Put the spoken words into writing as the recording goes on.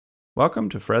Welcome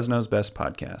to Fresno's Best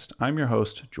Podcast. I'm your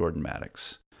host, Jordan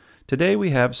Maddox. Today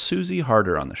we have Susie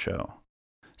Harder on the show.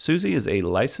 Susie is a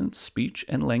licensed speech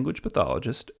and language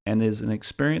pathologist and is an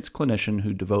experienced clinician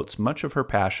who devotes much of her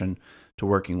passion to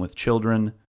working with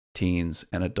children, teens,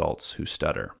 and adults who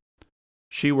stutter.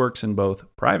 She works in both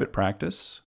private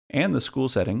practice and the school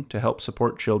setting to help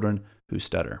support children who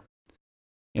stutter.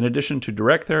 In addition to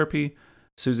direct therapy,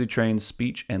 Susie trains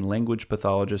speech and language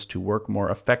pathologists to work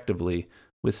more effectively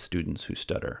with students who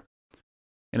stutter.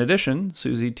 In addition,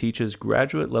 Susie teaches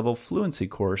graduate-level fluency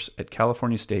course at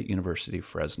California State University,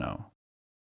 Fresno.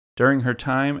 During her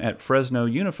time at Fresno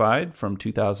Unified from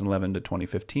 2011 to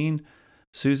 2015,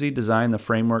 Susie designed the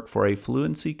framework for a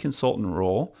fluency consultant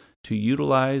role to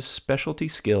utilize specialty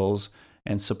skills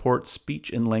and support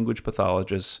speech and language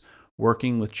pathologists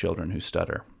working with children who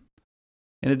stutter.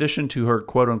 In addition to her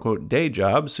quote-unquote day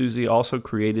job, Susie also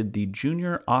created the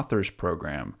Junior Authors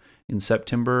Program in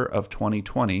September of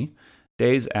 2020,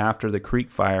 days after the Creek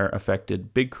Fire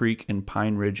affected Big Creek and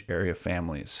Pine Ridge area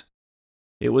families.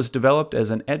 It was developed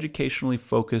as an educationally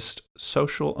focused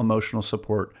social-emotional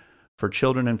support for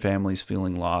children and families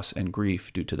feeling loss and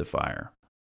grief due to the fire.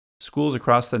 Schools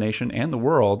across the nation and the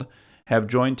world have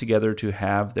joined together to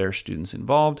have their students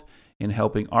involved in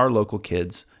helping our local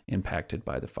kids impacted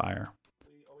by the fire.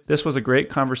 This was a great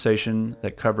conversation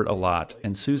that covered a lot,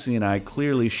 and Susie and I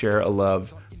clearly share a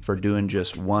love for doing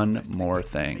just one more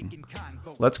thing.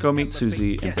 Let's go meet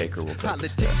Susie, and Baker will take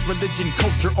us. Politics, religion,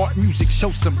 culture, art, music,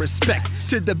 show some respect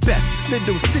to the best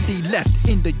little city left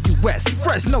in the U.S.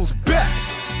 Fresno's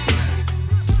best.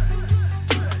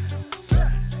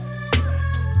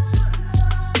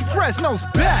 Fresno's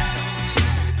best.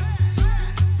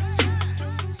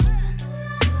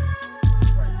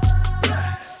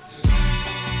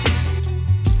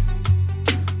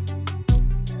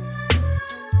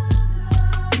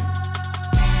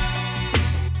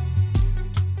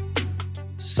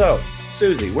 So,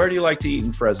 Susie, where do you like to eat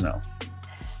in Fresno?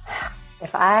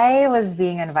 If I was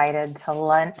being invited to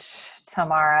lunch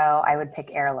tomorrow, I would pick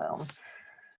Heirloom.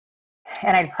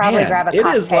 And I'd probably grab a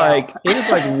cocktail. It is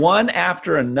like one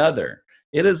after another.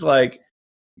 It is like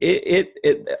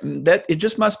it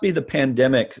just must be the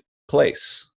pandemic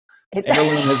place.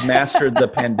 Heirloom has mastered the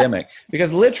pandemic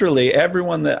because literally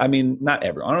everyone not everyone, I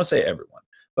don't want to say everyone,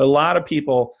 but a lot of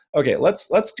people. Okay, let's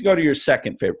go to your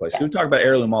second favorite place. Yes. We talk about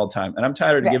Heirloom all the time, and I'm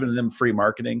tired of giving them free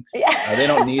marketing. Yeah. They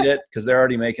don't need it because they're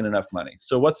already making enough money.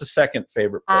 So what's the second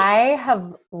favorite place? I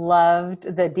have loved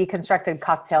the deconstructed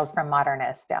cocktails from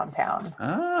Modernist downtown.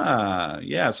 Ah,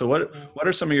 yeah. So what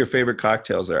are some of your favorite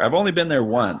cocktails there? I've only been there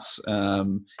once,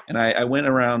 and I went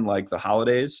around like the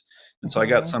holidays, and so I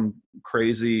got some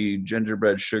crazy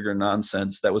gingerbread sugar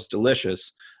nonsense that was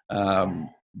delicious.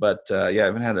 But I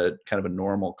haven't had a kind of a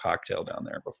normal cocktail down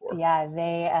there before. Yeah,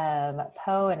 they,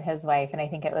 Poe and his wife, and I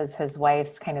think it was his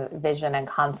wife's kind of vision and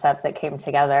concept that came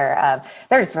together.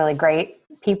 They're just really great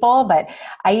people, but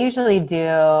I usually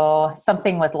do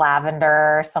something with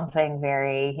lavender, something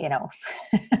very,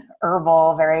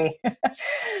 herbal, very,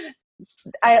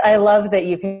 I love that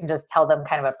you can just tell them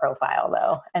kind of a profile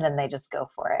though, and then they just go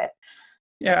for it.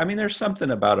 Yeah. I mean, there's something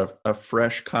about a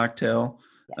fresh cocktail.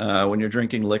 When you're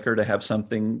drinking liquor, to have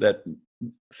something that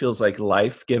feels like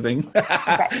life-giving,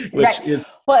 which is...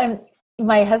 Well, and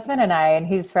my husband and I, and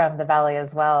he's from the Valley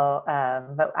as well,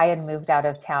 but I had moved out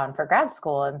of town for grad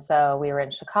school. And so we were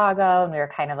in Chicago and we were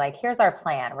kind of like, here's our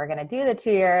plan. We're going to do the 2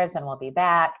 years and we'll be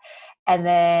back. And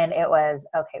then it was,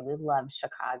 okay, we love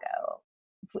Chicago.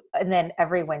 And then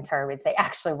every winter we'd say,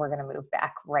 actually, we're going to move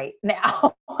back right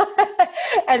now.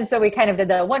 And so we kind of did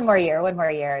the one more year,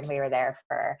 and we were there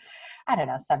for,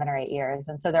 7 or 8 years.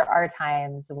 And so there are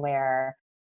times where,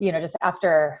 just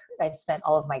after I spent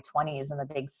all of my 20s in the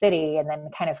big city and then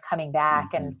kind of coming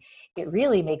back, and it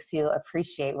really makes you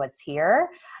appreciate what's here.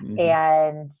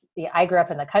 And I grew up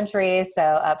in the country, so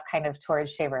up kind of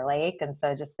towards Shaver Lake. And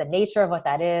so just the nature of what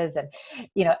that is. And,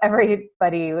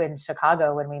 everybody in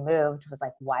Chicago when we moved was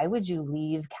like, why would you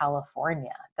leave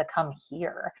California to come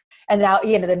here? And now,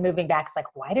 then moving back, it's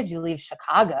like, why did you leave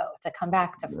Chicago to come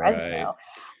back to Fresno?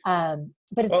 Right.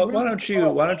 But it's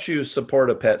why don't you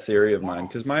support a pet theory of mine?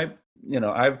 Because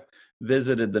I've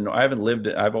visited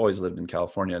I've always lived in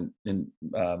California,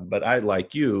 but I,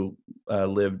 like you,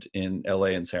 lived in LA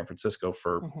and San Francisco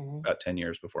for about 10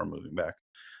 years before moving back.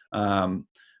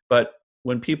 But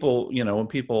when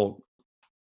people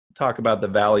talk about the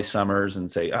Valley summers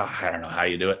and say, oh, I don't know how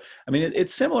you do it. I mean,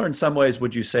 it's similar in some ways,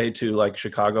 would you say, to like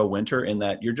Chicago winter, in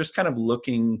that you're just kind of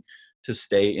looking to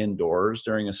stay indoors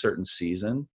during a certain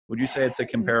season? Would you say it's a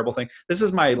comparable thing? This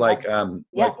is my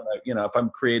if I'm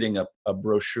creating a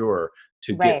brochure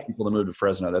to Right. get people to move to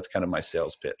Fresno. That's kind of my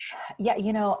sales pitch. Yeah,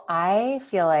 I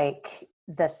feel like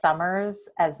the summers,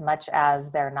 as much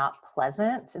as they're not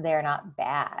pleasant, they're not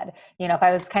bad. If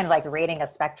I was kind of like rating a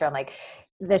spectrum, like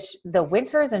the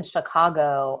winters in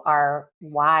Chicago are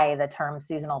why the term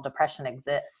seasonal depression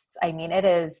exists. I mean,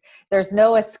 there's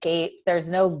no escape,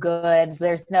 there's no good,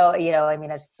 there's no,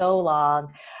 it's so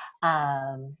long.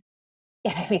 And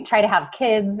I mean, try to have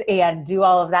kids and do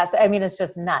all of that. So, I mean, it's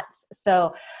just nuts.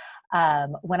 So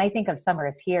when I think of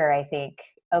summers here, I think,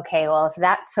 okay, well, if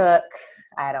that took,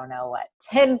 I don't know what,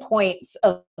 10 points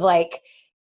of like,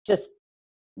 just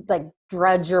like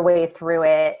drudge your way through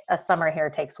it, a summer here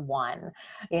takes one.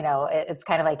 It's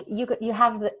kind of like you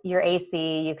have your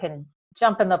AC, you can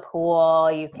jump in the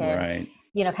pool, you can,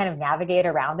 Right. Kind of navigate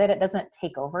around it. It doesn't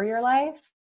take over your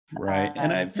life. Right.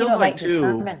 And it feels it like might too,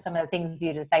 determine some of the things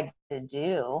you decide to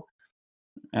do.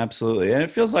 absolutely. And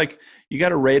it feels like you got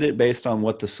to rate it based on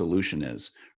what the solution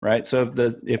is, right? So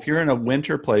if you're in a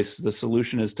winter place, the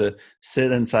solution is to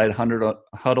sit inside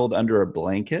huddled under a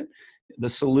blanket. The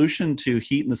solution to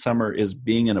heat in the summer is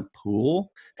being in a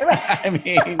pool. I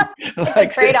mean,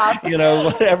 like, trade-off.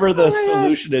 Whatever the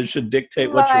solution is should dictate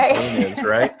what your tone is,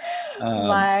 right?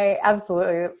 My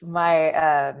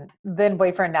then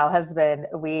boyfriend, now husband,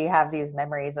 we have these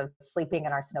memories of sleeping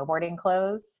in our snowboarding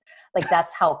clothes. Like,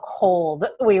 that's how cold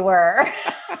we were.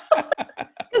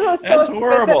 It was That's so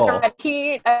horrible.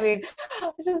 Heat. I mean,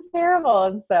 it's just terrible.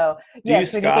 And so, Do you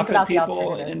scoff at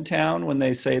people in town when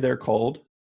they say they're cold?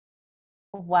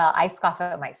 Well, I scoff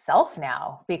at myself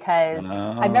now because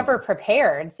I'm never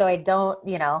prepared. So I don't,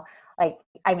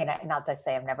 I mean, not to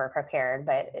say I'm never prepared,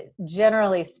 but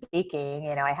generally speaking,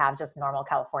 I have just normal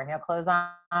California clothes on.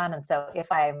 And so if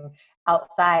I'm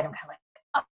outside, I'm kind of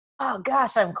like, oh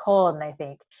gosh, I'm cold. And I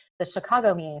think the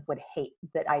Chicago me would hate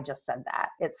that I just said that.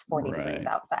 It's 40 degrees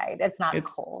outside. It's not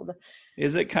cold.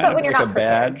 Is it kind of like a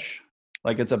badge?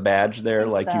 Like it's a badge there,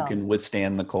 like you can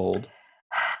withstand the cold?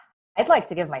 I'd like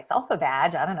to give myself a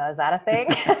badge. I don't know. Is that a thing?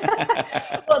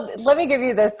 Well, let me give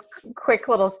you this quick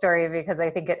little story because I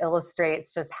think it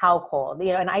illustrates just how cold,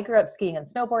 and I grew up skiing and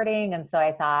snowboarding. And so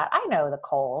I thought, I know the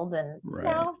cold and,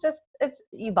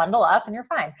 you bundle up and you're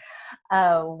fine.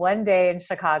 One day in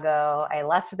Chicago, I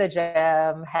left the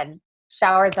gym, had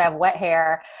showered, so I have wet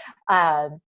hair.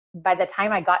 By the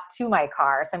time I got to my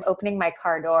car, so I'm opening my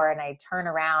car door and I turn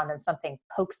around and something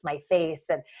pokes my face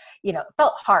and, it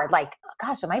felt hard. Like,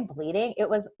 gosh, am I bleeding? It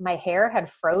was, my hair had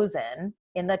frozen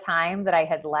in the time that I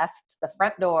had left the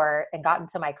front door and gotten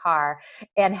to my car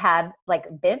and had like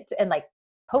bent and like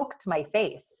poked my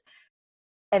face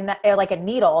and that, like a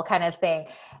needle kind of thing.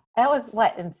 That was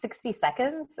in 60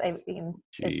 seconds. I mean,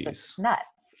 It's just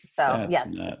nuts. So That's yes,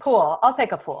 nuts. Pool. I'll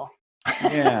take a pool.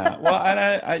 Yeah. Well,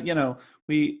 and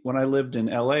when I lived in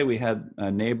LA, we had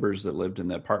neighbors that lived in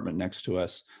the apartment next to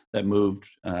us that moved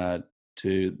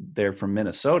there from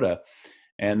Minnesota.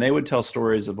 And they would tell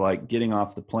stories of like getting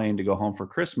off the plane to go home for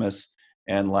Christmas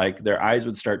and like their eyes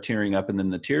would start tearing up and then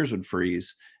the tears would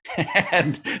freeze.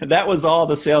 And that was all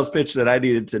the sales pitch that I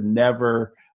needed to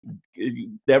never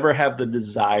have the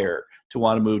desire to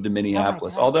want to move to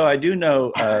Minneapolis. Although I do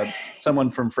know someone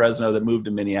from Fresno that moved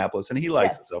to Minneapolis and he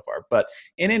likes it so far. But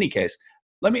in any case,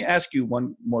 let me ask you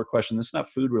one more question. This is not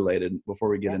food related before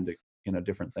we get into,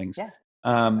 different things. Yeah.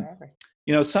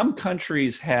 Some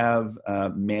countries have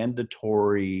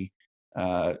mandatory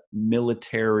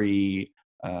military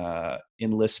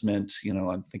enlistment.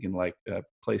 I'm thinking like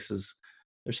places.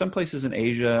 There's some places in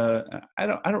Asia. I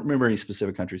don't remember any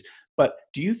specific countries. But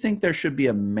do you think there should be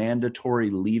a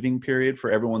mandatory leaving period for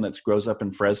everyone that grows up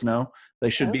in Fresno? They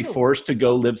should be forced to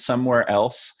go live somewhere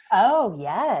else. Oh,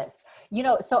 yes.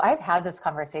 So I've had this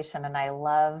conversation and I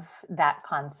love that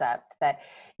concept that,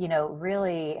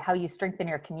 really how you strengthen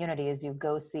your community is you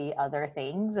go see other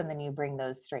things and then you bring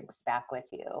those strengths back with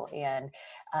you. And,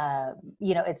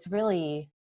 it's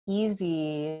really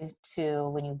easy to,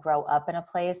 when you grow up in a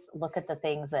place, look at the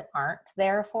things that aren't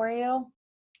there for you.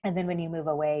 And then when you move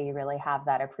away, you really have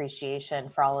that appreciation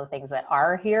for all the things that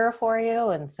are here for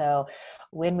you. And so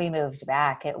when we moved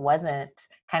back, it wasn't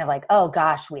kind of like, oh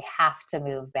gosh, we have to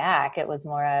move back. It was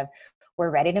more of, we're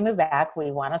ready to move back.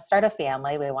 We want to start a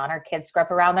family. We want our kids to grow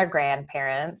up around their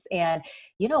grandparents. And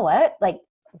you know what? Like,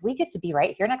 we get to be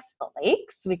right here next to the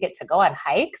lakes. We get to go on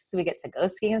hikes. We get to go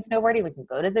skiing and snowboarding. We can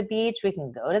go to the beach. We can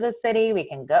go to the city. We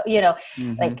can go,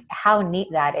 like how neat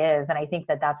that is. And I think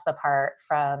that that's the part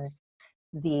from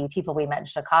the people we met in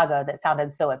Chicago that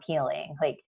sounded so appealing.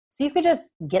 Like, so you could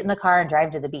just get in the car and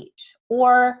drive to the beach,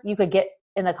 or you could get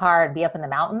in the car and be up in the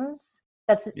mountains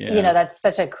that's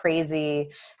such a crazy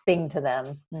thing to them.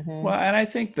 Mm-hmm. Well, and I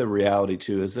think the reality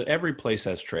too is that every place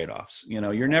has trade-offs.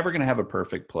 You're never going to have a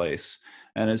perfect place.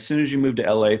 And as soon as you move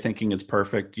to LA thinking it's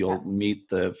perfect, you'll meet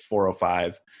the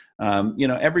 405.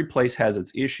 Every place has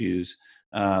its issues.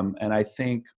 And I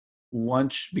think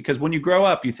because when you grow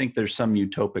up, you think there's some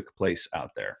utopic place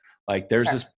out there. Like there's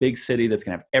this big city that's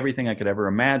going to have everything I could ever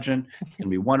imagine. It's going to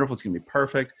be wonderful. It's going to be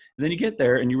perfect. And then you get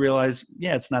there and you realize,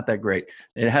 it's not that great.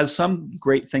 It has some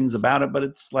great things about it, but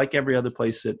it's like every other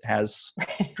place. It has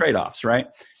trade-offs, right?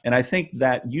 And I think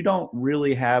that you don't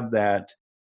really have that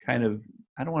kind of,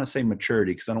 I don't want to say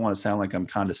maturity because I don't want to sound like I'm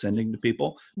condescending to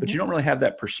people, but you don't really have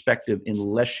that perspective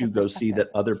unless you go see that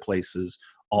other places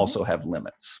also have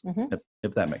limits,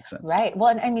 if that makes sense. Right. Well,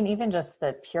 and I mean, even just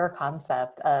the pure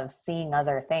concept of seeing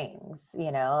other things,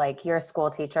 like you're a school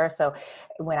teacher. So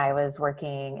when I was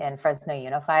working in Fresno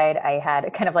Unified, I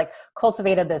had kind of like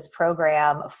cultivated this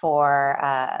program for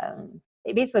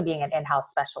basically being an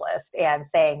in-house specialist and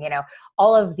saying,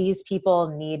 all of these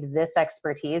people need this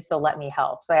expertise, so let me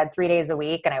help. So I had 3 days a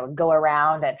week and I would go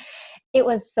around, and it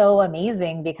was so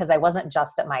amazing because I wasn't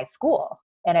just at my school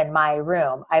and in my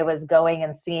room. I was going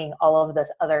and seeing all of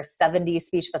the other 70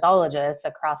 speech pathologists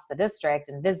across the district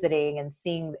and visiting and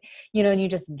seeing, and you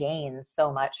just gain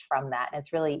so much from that. And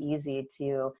it's really easy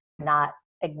to not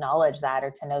acknowledge that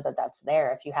or to know that that's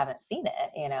there if you haven't seen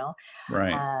it,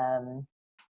 Right.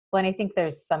 Well, and I think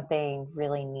there's something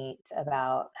really neat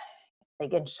about,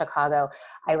 like in Chicago,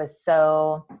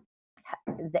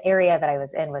 the area that I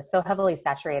was in was so heavily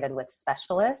saturated with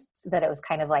specialists that it was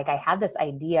kind of like I had this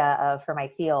idea of, for my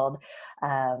field,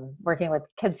 working with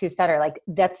kids who stutter, like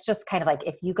that's just kind of like,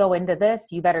 if you go into this,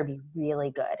 you better be really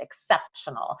good,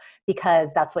 exceptional,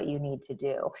 because that's what you need to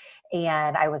do.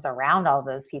 And I was around all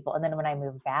those people. And then when I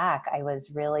moved back, I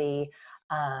was really,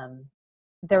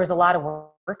 there was a lot of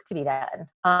work to be done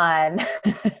on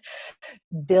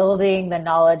building the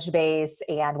knowledge base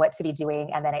and what to be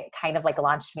doing. And then it kind of like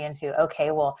launched me into, okay,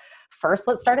 well, first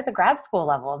let's start at the grad school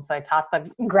level. And so I taught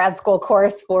the grad school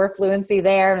course for fluency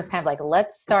there. And it's kind of like,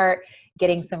 let's start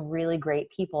getting some really great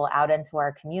people out into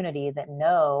our community that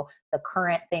know the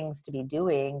current things to be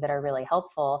doing that are really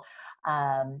helpful.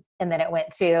 And then it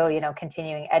went to,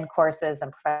 continuing ed courses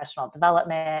and professional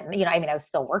development. I was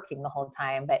still working the whole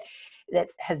time, but it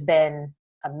has been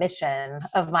a mission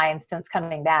of mine since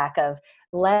coming back of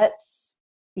let's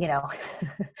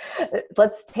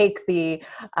take the,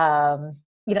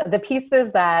 the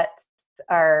pieces that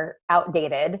are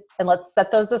outdated and let's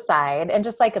set those aside. And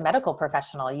just like a medical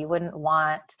professional, you wouldn't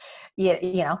want, you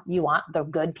want the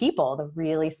good people, the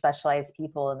really specialized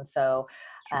people. And so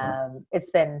it's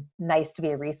been nice to be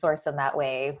a resource in that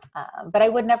way. But I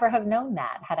would never have known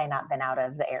that had I not been out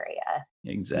of the area.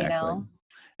 Exactly.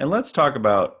 And let's talk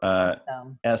about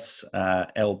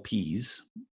SLPs.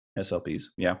 SLPs,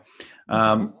 yeah.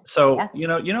 So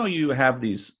you have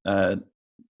these kind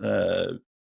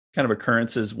of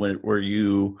occurrences where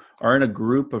you are in a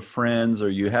group of friends or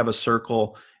you have a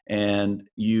circle and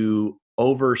you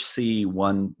oversee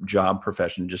one job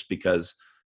profession just because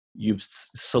you've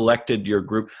selected your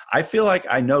group. I feel like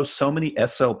I know so many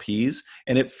SLPs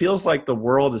and it feels like the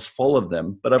world is full of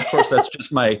them. But of course, that's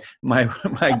just my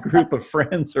group of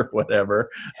friends or whatever.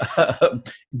 But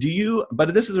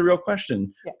this is a real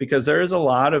question because there is a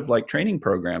lot of like training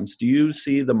programs. Do you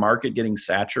see the market getting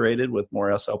saturated with more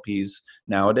SLPs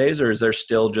nowadays, or is there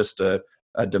still just a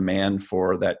demand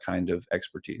for that kind of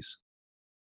expertise?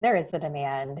 There is a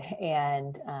demand,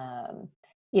 and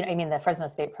the Fresno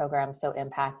State program is so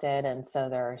impacted, and so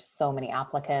there are so many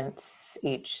applicants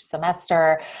each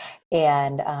semester.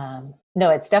 And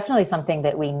no, it's definitely something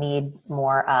that we need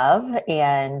more of.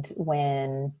 And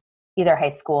when either high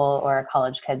school or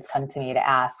college kids come to me to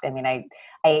ask,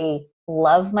 I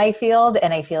love my field,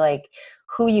 and I feel like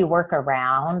who you work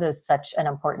around is such an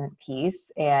important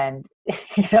piece. And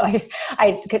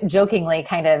I jokingly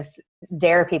kind of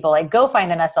dare people, like, go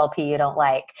find an SLP you don't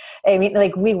like.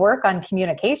 We work on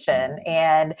communication.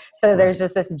 And so there's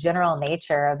just this general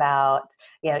nature about,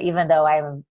 even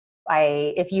though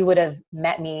if you would have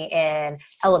met me in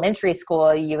elementary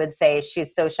school, you would say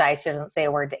she's so shy, she doesn't say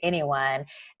a word to anyone.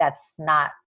 That's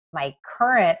not my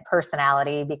current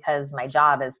personality because my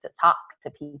job is to talk to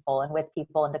people and with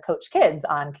people and to coach kids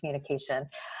on communication.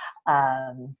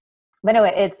 But no,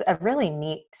 it's a really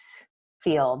neat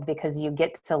field because you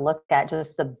get to look at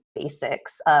just the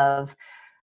basics of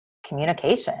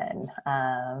communication.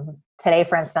 Today,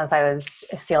 for instance, I was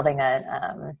fielding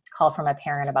a call from a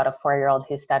parent about a 4-year-old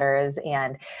who stutters.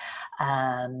 And,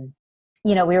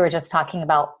 we were just talking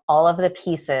about all of the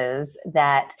pieces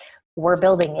that we're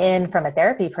building in from a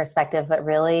therapy perspective, but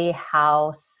really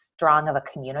how strong of a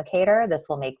communicator this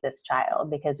will make this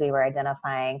child, because we were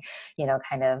identifying,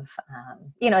 kind of,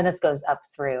 and this goes up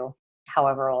through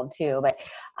however old too, but,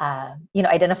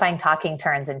 identifying talking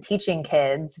turns and teaching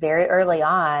kids very early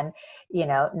on,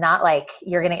 not like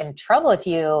you're going to get in trouble if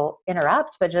you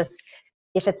interrupt, but just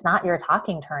if it's not your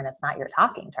talking turn, it's not your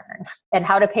talking turn, and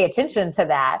how to pay attention to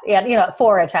that. And,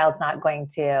 for a child's not going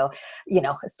to,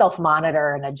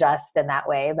 self-monitor and adjust in that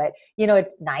way, but, a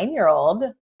 9-year-old,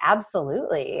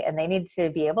 absolutely. And they need to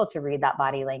be able to read that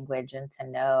body language and to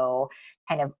know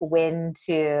kind of when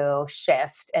to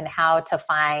shift and how to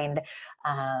find,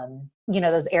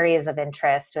 those areas of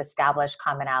interest to establish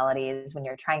commonalities when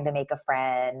you're trying to make a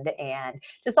friend, and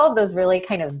just all of those really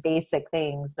kind of basic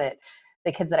things that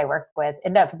the kids that I work with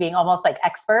end up being almost like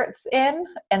experts in,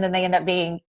 and then they end up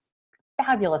being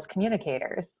fabulous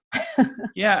communicators.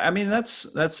 Yeah. I mean, that's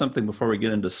something, before we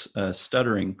get into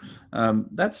stuttering,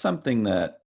 that's something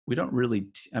that we don't really,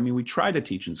 we try to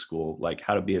teach in school, like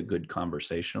how to be a good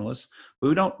conversationalist,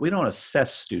 but we don't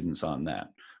assess students on that.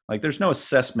 Like there's no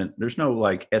assessment. There's no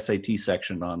like SAT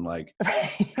section on like,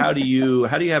 Right. how do you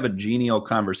have a genial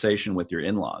conversation with your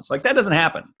in-laws? Like that doesn't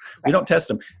happen. Right. We don't test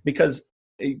them because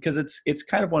it's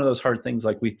kind of one of those hard things.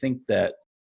 Like we think that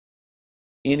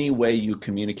any way you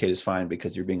communicate is fine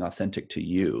because you're being authentic to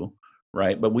you.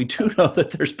 Right. But we do know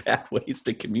that there's bad ways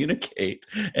to communicate,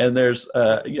 and there's,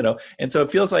 and so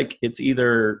it feels like it's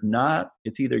either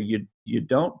you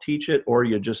don't teach it, or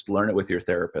you just learn it with your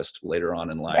therapist later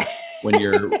on in life when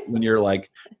you're like,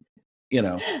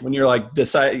 when you're like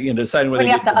deciding whether you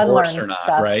get divorced or not.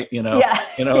 Stuff. Right. Yeah.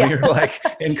 You're like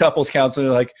in couples counseling,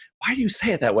 you're like, why do you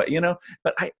say it that way?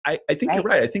 But I think You're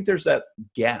right. I think there's that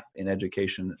gap in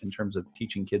education in terms of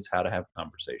teaching kids how to have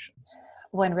conversations.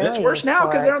 When really it's worse now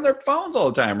because they're on their phones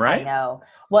all the time, right? I know.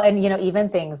 Well, and even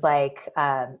things like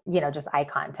just eye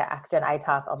contact. And I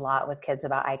talk a lot with kids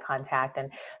about eye contact.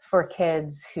 And for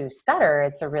kids who stutter,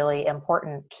 it's a really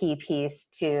important key piece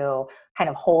to kind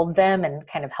of hold them and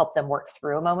kind of help them work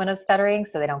through a moment of stuttering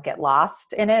so they don't get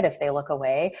lost in it if they look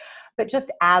away. But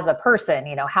just as a person,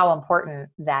 how important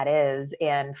that is.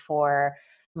 And for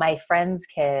my friends'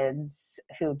 kids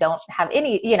who don't have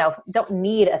any, don't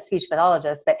need a speech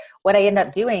pathologist, but what I end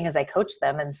up doing is I coach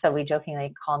them. And so we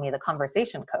jokingly call me the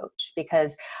conversation coach,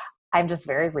 because I'm just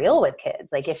very real with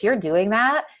kids. Like if you're doing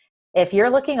that, if you're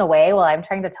looking away while I'm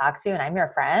trying to talk to you and I'm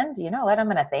your friend, you know what I'm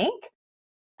going to think?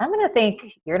 I'm going to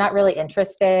think you're not really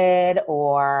interested,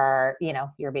 or,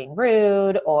 you're being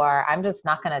rude, or I'm just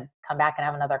not going to come back and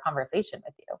have another conversation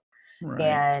with you. Right.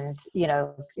 And,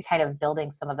 kind of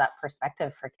building some of that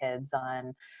perspective for kids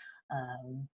on,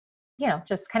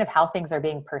 just kind of how things are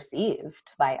being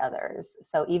perceived by others.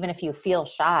 So even if you feel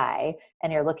shy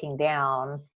and you're looking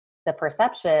down, the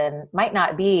perception might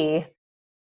not be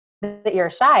that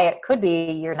you're shy. It could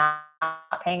be you're not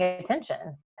paying attention.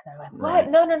 And they're like, what?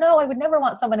 Right. No. I would never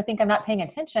want someone to think I'm not paying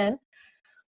attention.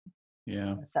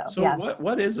 Yeah. So yeah.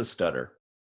 What is a stutter?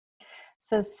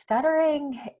 So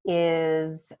stuttering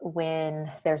is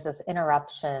when there's this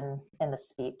interruption in the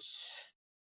speech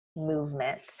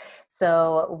movement.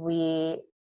 So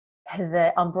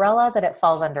the umbrella that it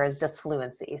falls under is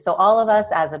disfluency. So all of us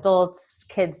as adults,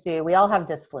 kids we all have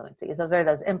disfluencies. Those are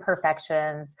those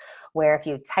imperfections where if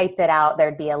you typed it out,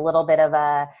 there'd be a little bit of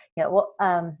a,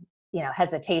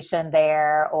 hesitation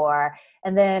there,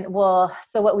 and then,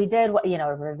 so what we did,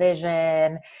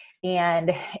 revision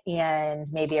and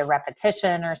maybe a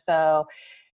repetition or so.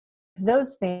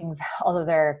 Those things, although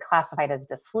they're classified as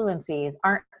disfluencies,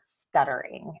 aren't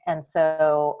stuttering. And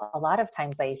so a lot of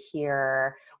times I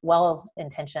hear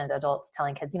well-intentioned adults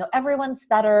telling kids, everyone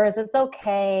stutters, it's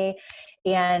okay.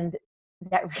 And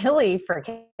that really for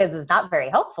kids is not very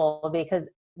helpful, because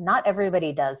not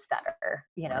everybody does stutter.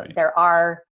 Right. There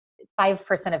are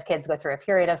 5% of kids go through a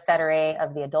period of stuttering.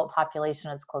 Of the adult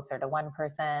population, it's closer to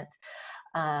 1%.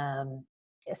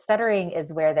 Stuttering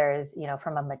is where there's,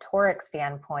 from a motoric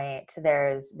standpoint,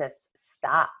 there's this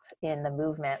stop in the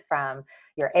movement from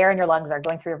your air in your lungs are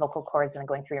going through your vocal cords and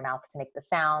going through your mouth to make the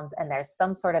sounds. And there's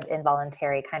some sort of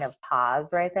involuntary kind of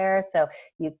pause right there. So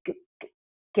you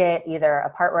get either a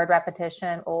part word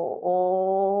repetition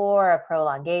or a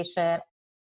prolongation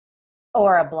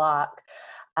or a block.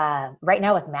 Right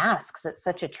now with masks, it's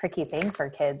such a tricky thing for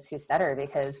kids who stutter,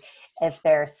 because if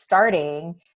they're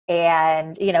starting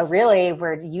and, really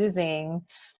we're using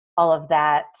all of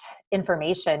that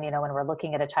information, when we're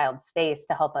looking at a child's face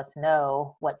to help us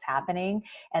know what's happening.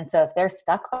 And so if they're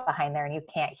stuck behind there and you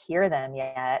can't hear them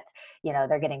yet,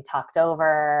 they're getting talked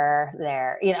over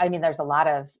there. There's a lot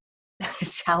of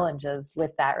challenges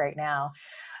with that right now.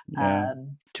 Yeah.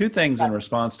 Two things in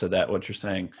response to that, what you're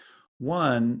saying.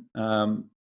 One,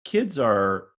 kids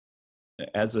are,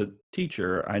 as a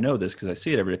teacher, I know this because I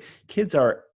see it every day. Kids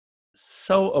are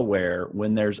so aware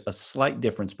when there's a slight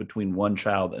difference between one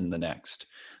child and the next.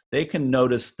 They can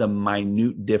notice the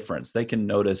minute difference. They can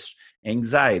notice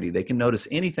anxiety. They can notice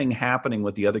anything happening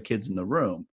with the other kids in the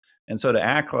room. And so to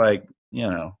act like,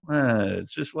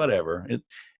 it's just whatever.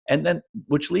 And then,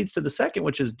 which leads to the second,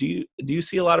 which is, do you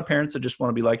see a lot of parents that just want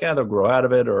to be like, they'll grow out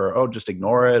of it, or, just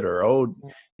ignore it, or,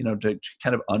 to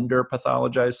kind of under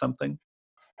pathologize something?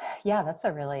 Yeah, that's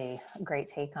a really great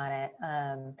take on it.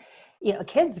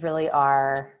 Kids really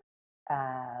are,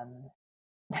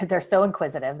 they're so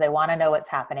inquisitive. They want to know what's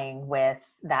happening with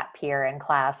that peer in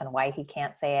class and why he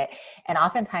can't say it. And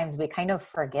oftentimes we kind of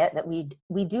forget that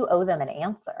we do owe them an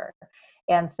answer.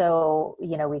 And so,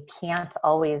 we can't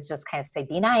always just kind of say,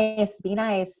 be nice,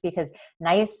 because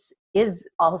nice is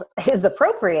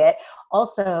appropriate.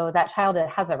 Also, that child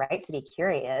has a right to be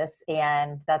curious,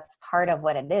 and that's part of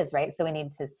what it is, right? So we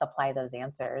need to supply those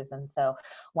answers. And so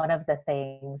one of the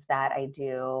things that I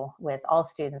do with all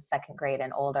students, second grade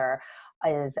and older,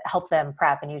 is help them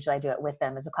prep, and usually I do it with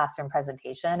them as a classroom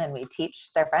presentation, and we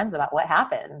teach their friends about what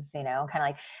happens, kind of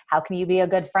like, how can you be a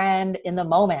good friend in the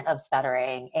moment of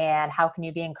stuttering, and how can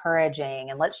you be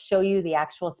encouraging, and let's show you the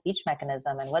actual speech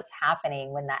mechanism and what's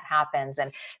happening when that happens.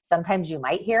 And sometimes you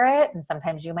might hear it and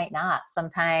sometimes you might not.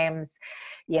 Sometimes,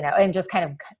 and just kind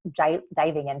of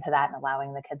diving into that and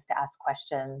allowing the kids to ask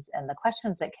questions. And the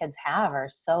questions that kids have are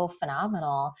so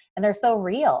phenomenal and they're so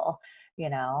real.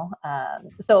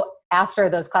 So after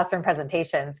those classroom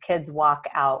presentations, kids walk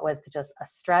out with just a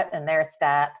strut in their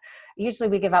step. Usually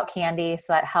we give out candy,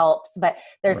 so that helps, but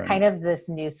there's kind of this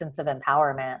new sense of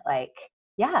empowerment. Like,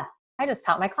 yeah, I just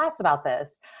taught my class about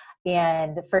this.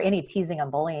 And for any teasing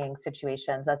and bullying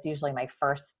situations, that's usually my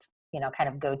first, kind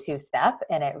of go-to step.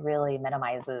 And it really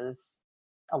minimizes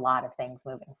a lot of things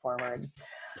moving forward.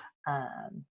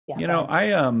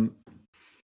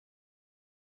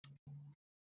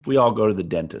 We all go to the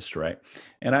dentist, right?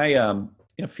 And I,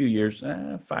 a few years,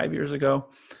 5 years ago,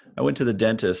 I went to the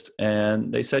dentist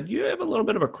and they said, you have a little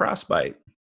bit of a crossbite.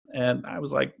 And I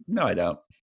was like, no, I don't.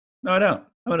 I'm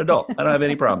an adult. I don't have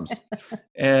any problems.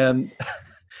 And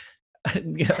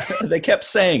they kept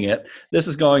saying it. This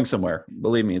is going somewhere.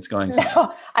 Believe me, it's going somewhere.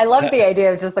 No, I love the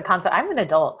idea of just the concept. I'm an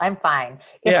adult. I'm fine.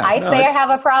 If I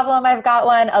have a problem, I've got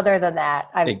one. Other than that,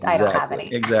 I don't have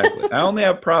any. Exactly. I only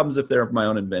have problems if they're of my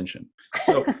own invention.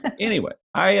 So anyway,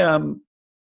 I,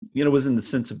 was in the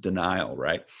sense of denial,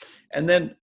 right? And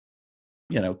then,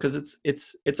 because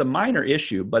it's a minor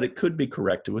issue, but it could be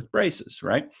corrected with braces,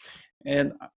 right?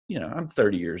 And, I'm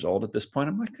 30 years old at this point.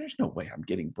 I'm like, there's no way I'm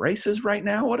getting braces right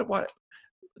now. What?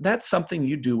 That's something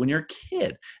you do when you're a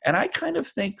kid. And I kind of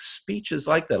think speech is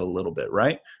like that a little bit,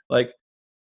 right? Like,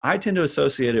 I tend to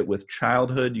associate it with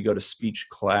childhood. You go to speech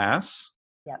class,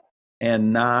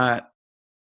 and not,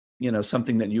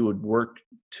 something that you would work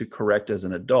to correct as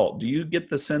an adult. Do you get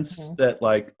the sense that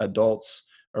like adults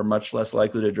are much less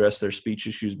likely to address their speech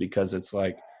issues because it's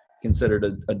like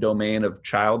considered a domain of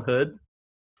childhood?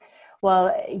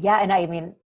 Well, yeah. And I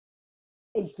mean,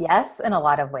 yes, in a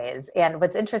lot of ways. And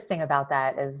what's interesting about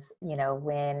that is,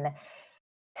 when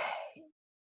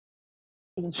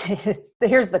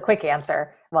here's the quick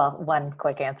answer. Well, one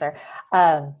quick answer.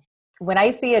 When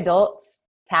I see adults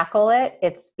tackle it,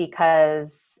 it's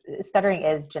because stuttering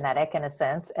is genetic in a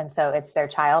sense. And so it's their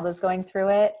child is going through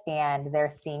it and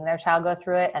they're seeing their child go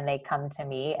through it. And they come to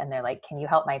me and they're like, can you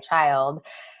help my child?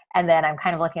 And then I'm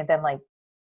kind of looking at them like,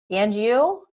 and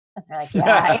you? And they're like,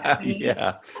 yeah.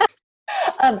 Yeah.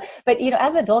 But,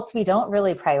 as adults, we don't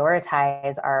really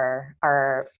prioritize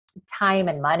our time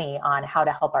and money on how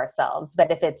to help ourselves.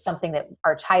 But if it's something that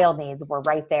our child needs, we're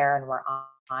right there and we're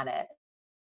on it.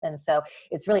 And so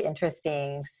it's really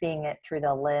interesting seeing it through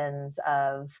the lens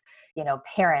of,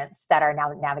 parents that are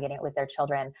now navigating it with their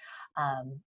children.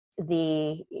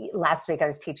 Last week I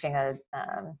was teaching a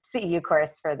CEU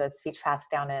course for the Speech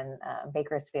Fast down in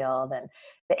Bakersfield, and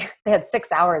they had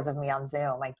 6 hours of me on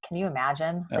Zoom. Like, can you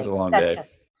imagine? That's a long day. That's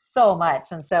just so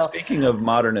much. And so, speaking of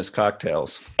modernist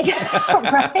cocktails,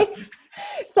 right?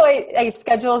 So I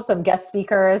scheduled some guest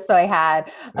speakers. So I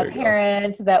had a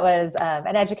parent that was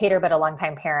an educator, but a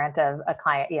longtime parent of a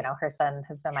client. Her son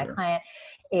has been my client.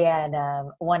 And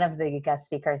one of the guest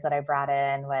speakers that I brought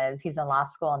in he's in law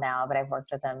school now, but I've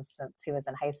worked with him since he was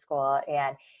in high school.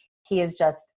 And he is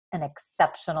just an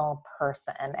exceptional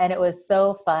person. And it was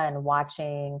so fun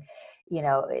watching,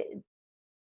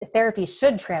 therapy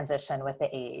should transition with the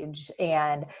age.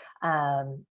 And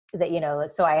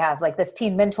that, so I have like this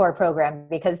teen mentor program,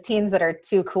 because teens that are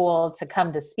too cool to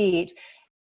come to speech,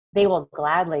 they will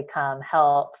gladly come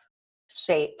help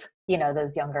shape,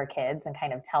 those younger kids and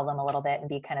kind of tell them a little bit and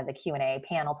be kind of the Q&A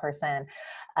panel person.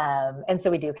 And so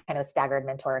we do kind of staggered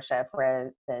mentorship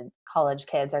where the college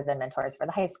kids are the mentors for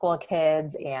the high school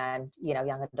kids, and,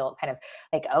 young adult kind of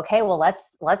like, okay, well,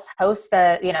 let's host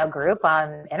a, group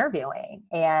on interviewing.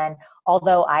 And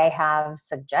although I have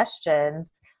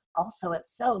suggestions, also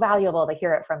it's so valuable to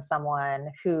hear it from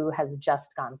someone who has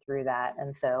just gone through that.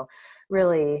 And so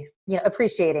really,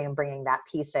 appreciating and bringing that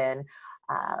piece in.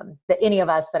 That any of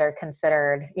us that are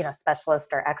considered, specialists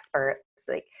or experts,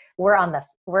 like we're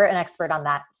an expert on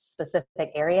that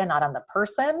specific area, not on the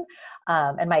person.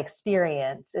 And my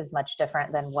experience is much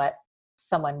different than what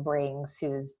someone brings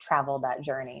who's traveled that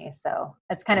journey. So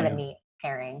it's kind of a neat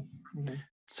pairing. Mm-hmm.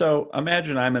 So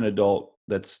imagine I'm an adult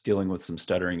that's dealing with some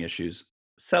stuttering issues.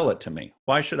 Sell it to me.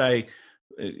 Why should I,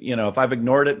 if I've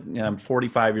ignored it, I'm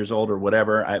 45 years old or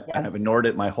whatever, I've ignored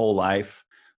it my whole life,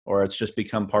 or it's just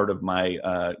become part of my,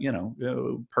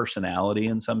 personality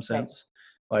in some sense.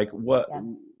 Right. Like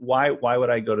why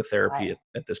would I go to therapy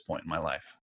at this point in my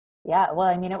life? Yeah, well,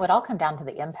 I mean, it would all come down to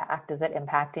the impact. Is it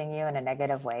impacting you in a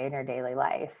negative way in your daily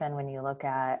life? And when you look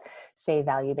at, say,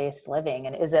 value-based living,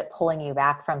 and is it pulling you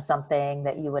back from something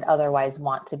that you would otherwise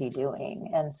want to be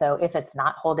doing? And so if it's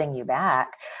not holding you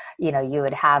back, you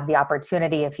would have the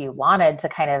opportunity, if you wanted, to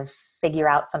kind of figure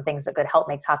out some things that could help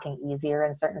make talking easier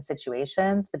in certain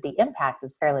situations, but the impact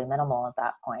is fairly minimal at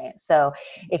that point. So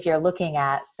if you're looking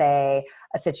at, say,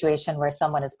 a situation where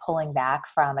someone is pulling back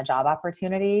from a job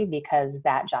opportunity because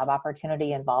that job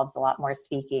opportunity involves a lot more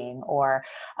speaking, or,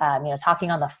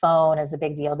 talking on the phone is a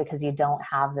big deal because you don't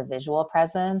have the visual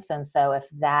presence. And so if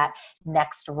that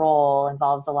next role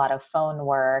involves a lot of phone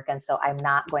work, and so I'm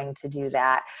not going to do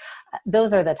that,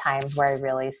 those are the times where I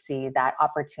really see that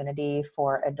opportunity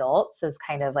for adults is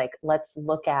kind of like, let's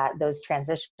look at those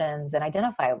transitions and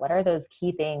identify what are those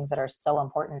key things that are so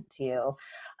important to you.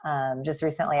 Just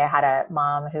recently, I had a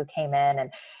mom who came in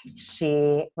and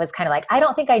she was kind of like, I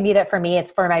don't think I need it for me.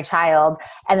 It's for my child.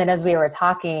 And then as we were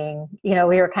talking, we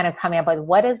were kind of coming up with,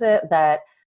 what is it that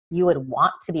you would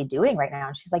want to be doing right now?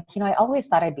 And she's like, I always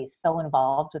thought I'd be so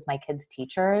involved with my kids'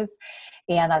 teachers.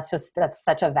 And that's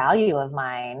such a value of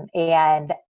mine.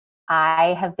 And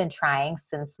I have been trying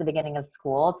since the beginning of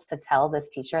school to tell this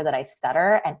teacher that I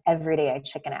stutter, and every day I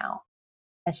chicken out.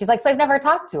 And she's like, so I've never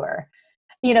talked to her.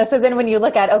 So then when you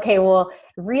look at, okay, well,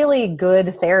 really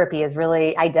good therapy is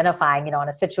really identifying, on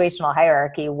a situational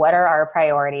hierarchy, what are our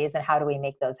priorities and how do we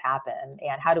make those happen?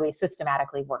 And how do we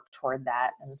systematically work toward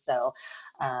that? And so,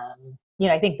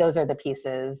 I think those are the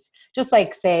pieces, just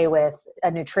like, say, with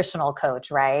a nutritional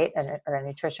coach, right? Or a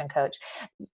nutrition coach.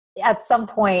 At some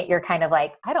point, you're kind of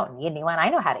like, I don't need anyone. I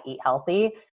know how to eat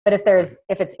healthy. But if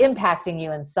it's impacting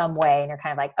you in some way and you're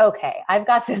kind of like, okay, I've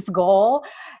got this goal.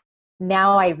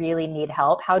 Now I really need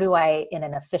help. How do I, in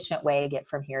an efficient way, get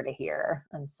from here to here?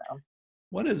 And so,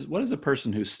 what is a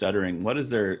person who's stuttering? What is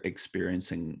their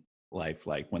experiencing life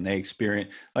like when they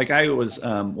experience? Like I was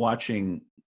watching,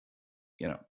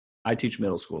 I teach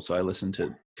middle school, so I listen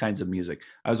to kinds of music.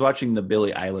 I was watching the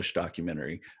Billie Eilish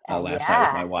documentary last night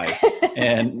with my wife,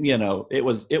 and it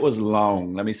was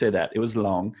long. Let me say that it was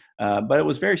long, but it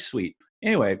was very sweet.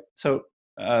 Anyway, so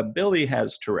Billie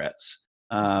has Tourette's,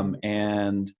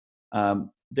 and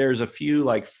there's a few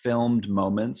like filmed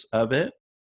moments of it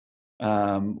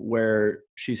where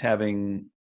she's having,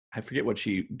 I forget what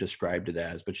she described it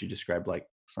as, but she described like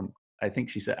I think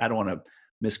she said, I don't want to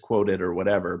misquote it or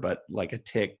whatever, but like a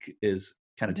tick is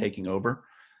kind of taking over.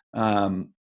 And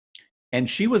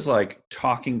she was like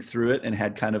talking through it and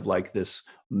had kind of like this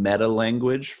meta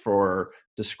language for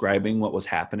describing what was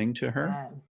happening to her.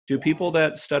 Do people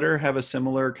that stutter have a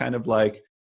similar kind of like,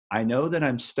 I know that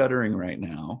I'm stuttering right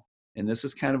now, and this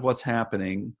is kind of what's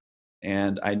happening,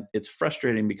 and it's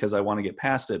frustrating because I want to get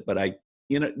past it, but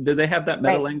do they have that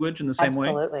meta language in the same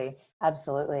way?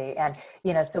 Absolutely. And,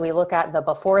 so we look at the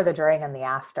before, the during, and the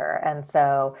after. And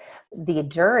so the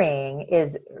during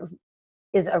is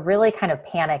a really kind of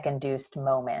panic induced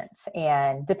moment.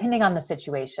 And depending on the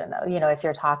situation though, if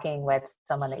you're talking with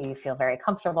someone that you feel very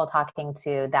comfortable talking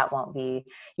to, that won't be,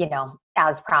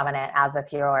 as prominent as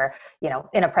if you're,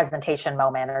 in a presentation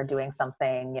moment or doing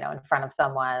something, in front of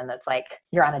someone that's like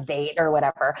you're on a date or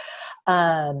whatever.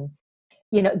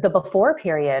 The before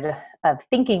period of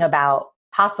thinking about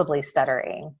possibly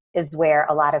stuttering is where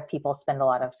a lot of people spend a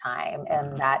lot of time,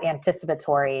 and that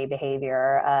anticipatory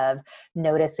behavior of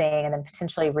noticing and then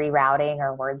potentially rerouting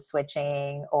or word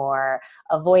switching or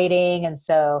avoiding. And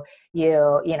so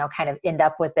you kind of end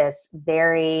up with this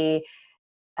very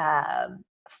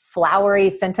flowery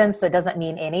sentence that doesn't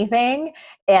mean anything.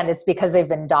 And it's because they've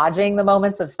been dodging the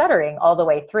moments of stuttering all the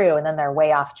way through, and then they're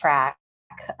way off track.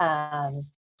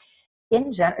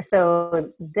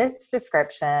 So this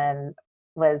description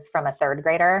was from a third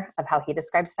grader of how he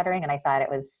described stuttering, and I thought it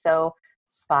was so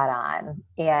spot on.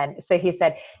 And so he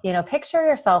said, picture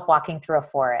yourself walking through a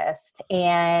forest,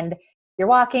 and you're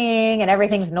walking and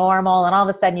everything's normal, and all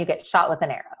of a sudden you get shot with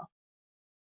an arrow.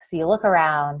 So you look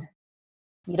around,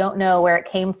 you don't know where it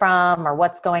came from or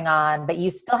what's going on, but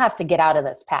you still have to get out of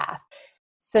this path.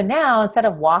 So now, instead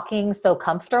of walking so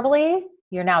comfortably,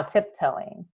 you're now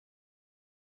tiptoeing.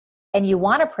 And you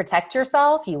want to protect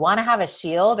yourself, you want to have a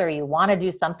shield, or you want to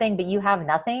do something, but you have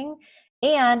nothing,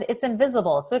 and it's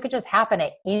invisible. So it could just happen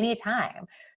at any time.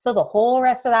 So the whole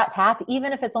rest of that path,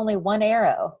 even if it's only one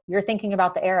arrow, you're thinking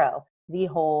about the arrow the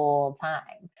whole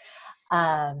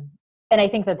time. And I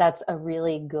think that that's a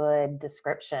really good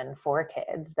description for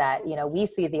kids, that, we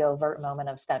see the overt moment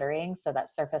of stuttering. So that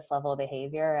surface level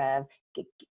behavior of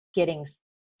getting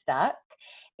stuck.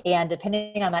 And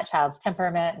depending on that child's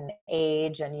temperament and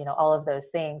age and, all of those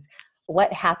things,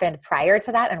 what happened prior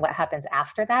to that and what happens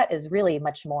after that is really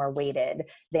much more weighted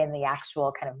than the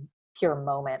actual kind of pure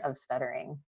moment of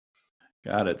stuttering.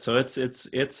 Got it. So it's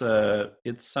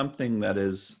something that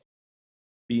is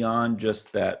beyond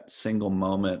just that single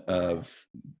moment of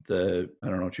I don't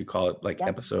know what you call it, like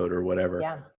episode or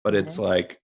whatever, but it's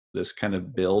like this kind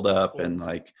of build up and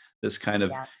like this kind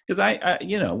of, because I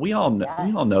we all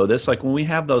know this, like when we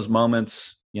have those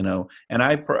moments, and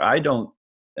I don't,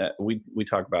 we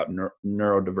talk about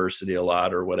neurodiversity a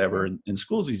lot or whatever in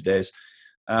schools these days.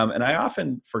 And I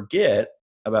often forget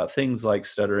about things like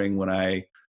stuttering when I,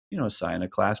 assign a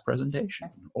class presentation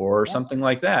or something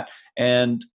like that.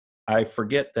 And I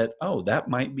forget that, that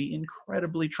might be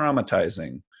incredibly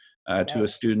traumatizing to a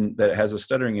student that has a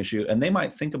stuttering issue. And they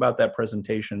might think about that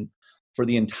presentation for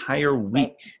the entire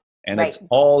week. And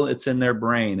it's in their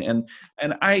brain.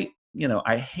 And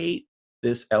I hate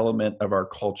this element of our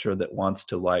culture that wants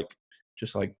to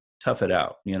just tough it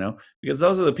out, because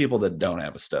those are the people that don't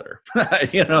have a stutter.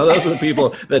 Those are the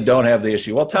people that don't have the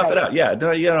issue. Well, tough it out. Yeah.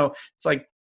 It's like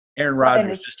Aaron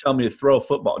Rodgers just tell me to throw a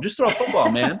football. Just throw a football,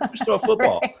 man. Just throw a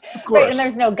football. Of course. And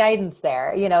there's no guidance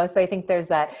there, so I think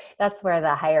that's where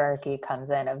the hierarchy comes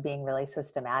in of being really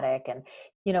systematic. And,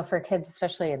 for kids,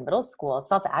 especially in middle school,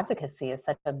 self-advocacy is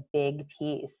such a big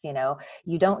piece.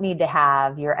 You don't need to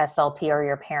have your SLP or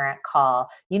your parent call.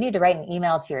 You need to write an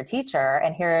email to your teacher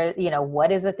and hear,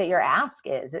 what is it that your ask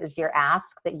is? Is your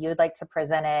ask that you'd like to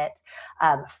present it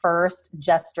first,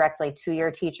 just directly to your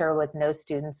teacher with no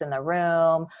students in the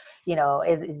room?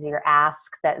 Is your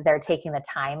ask that they're taking the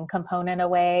time component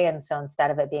away? And so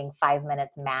instead of it being 5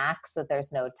 minutes max, that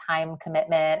there's no time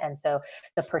commitment. And so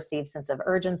the perceived sense of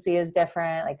urgency is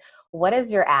different. Like, what is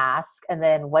your ask? And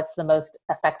then what's the most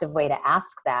effective way to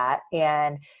ask that?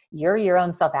 And you're your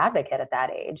own self-advocate at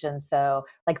that age. And so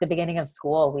like the beginning of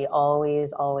school, we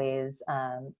always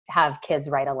have kids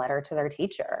write a letter to their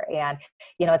teacher. And,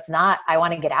 it's not, I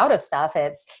want to get out of stuff.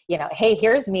 It's, hey,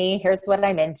 here's me, here's what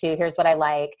I'm into, here's what I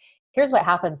like. Here's what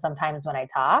happens sometimes when I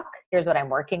talk. Here's what I'm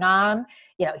working on.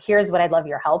 Here's what I'd love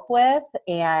your help with.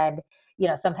 And,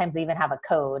 sometimes they even have a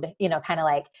code, kind of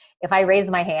like if I raise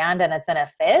my hand and it's in a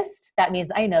fist, that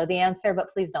means I know the answer, but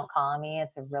please don't call on me.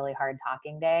 It's a really hard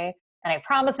talking day. And I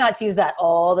promise not to use that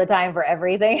all the time for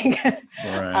everything.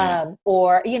 Right.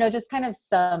 Or, just kind of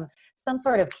some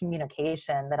sort of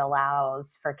communication that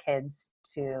allows for kids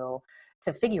to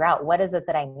figure out what is it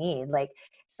that I need. Like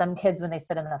some kids, when they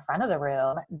sit in the front of the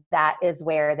room, that is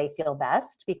where they feel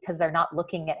best because they're not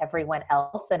looking at everyone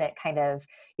else. And it kind of,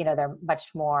 they're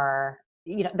much more,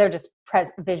 they're just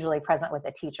visually present with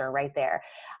the teacher right there.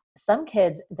 Some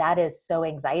kids, that is so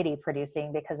anxiety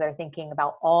producing because they're thinking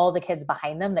about all the kids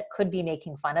behind them that could be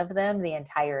making fun of them the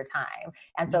entire time.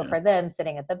 And so for them,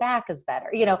 sitting at the back is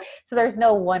better, so there's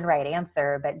no one right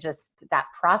answer, but just that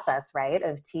process, right,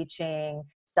 of teaching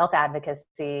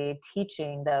self-advocacy,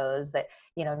 teaching those that,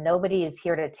 nobody is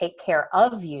here to take care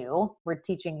of you. We're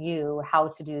teaching you how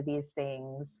to do these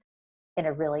things in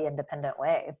a really independent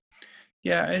way.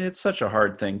 Yeah. And it's such a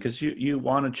hard thing because you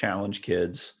want to challenge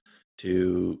kids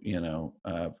to,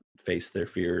 face their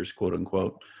fears, quote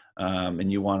unquote.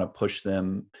 And you want to push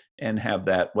them and have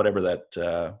that, whatever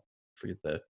that, forget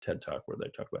the TED Talk where they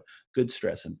talk about good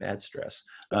stress and bad stress.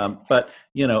 But,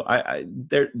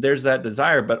 there's that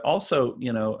desire, but also,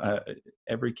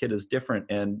 every kid is different.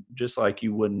 And just like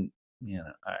you wouldn't,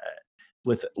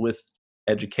 with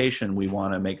education, we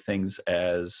want to make things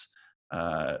as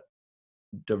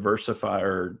diversify,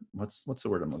 or what's the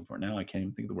word I'm looking for now? I can't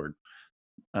even think of the word.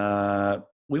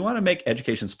 we want to make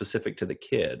education specific to the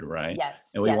kid, right? Yes.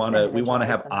 And we Yes, want to have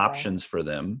individualized in that way. options for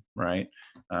them, right?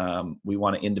 We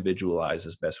want to individualize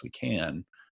as best we can.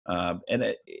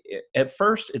 And at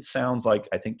first, it sounds like,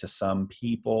 I think to some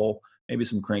people, maybe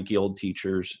some cranky old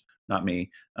teachers, not me,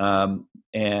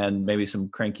 and maybe some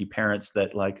cranky parents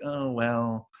that like, oh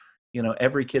well,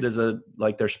 every kid is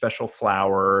like their special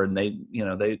flower, and they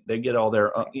get all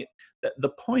their. The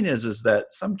point is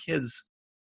that some kids,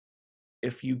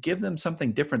 if you give them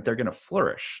something different, they're going to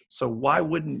flourish. So why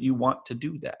wouldn't you want to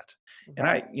do that?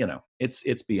 And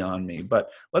it's beyond me.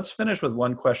 But let's finish with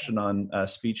one question on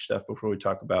speech stuff before we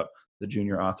talk about the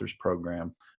junior authors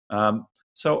program.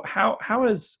 So how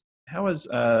is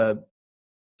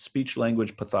speech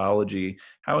language pathology,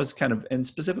 how is and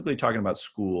specifically talking about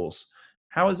schools,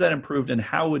 how is that improved? And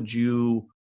how would you,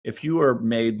 if you were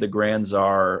made the grand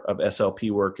czar of SLP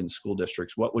work in school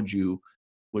districts, what would you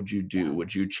do?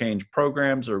 Would you change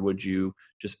programs, or would you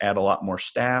just add a lot more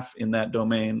staff in that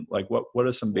domain? Like what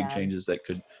are some big changes that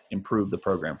could improve the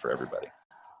program for everybody?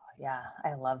 Yeah,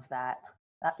 I love that.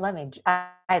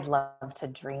 I'd love to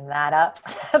dream that up.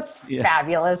 That's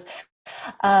fabulous.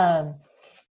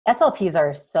 SLPs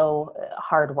are so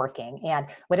hardworking, and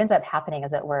what ends up happening is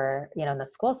that we're, in the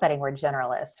school setting, we're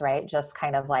generalists, right? Just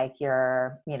kind of like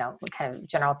your, kind of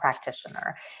general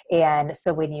practitioner. And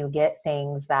so when you get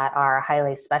things that are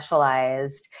highly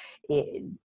specialized,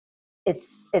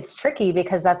 it's tricky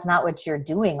because that's not what you're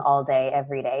doing all day,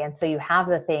 every day. And so you have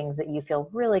the things that you feel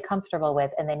really comfortable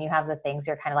with, and then you have the things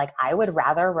you're kind of like, I would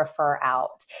rather refer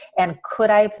out. And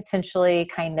could I potentially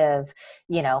kind of,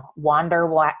 wander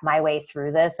my way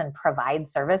through this and provide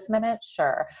service minutes?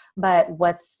 Sure. But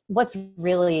what's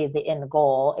really the end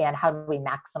goal, and how do we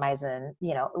maximize and,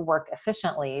 work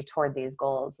efficiently toward these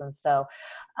goals? And so,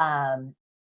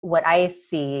 what I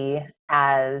see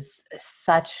as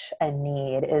such a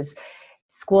need is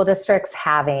school districts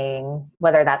having,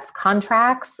 whether that's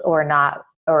contracts or not,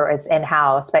 or it's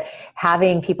in-house, but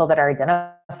having people that are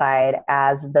identified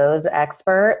as those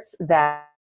experts that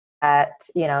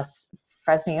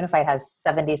Fresno Unified has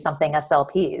 70 something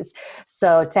SLPs.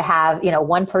 So to have,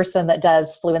 one person that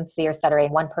does fluency or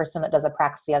stuttering, one person that does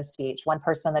apraxia of speech, one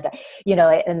person that,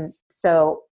 and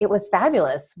so it was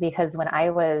fabulous because when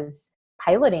I was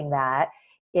piloting that,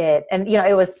 it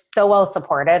was so well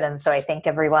supported. And so I thank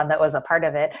everyone that was a part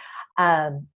of it.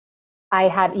 I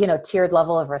had, tiered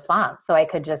level of response. So I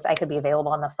could be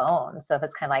available on the phone. So if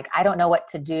it's kind of like, I don't know what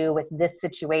to do with this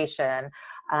situation,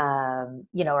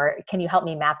 or can you help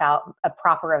me map out a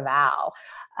proper eval?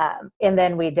 And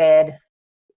then we did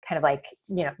kind of like,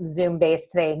 Zoom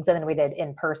based things. And then we did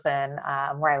in person,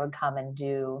 where I would come and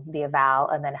do the eval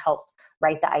and then help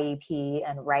write the IEP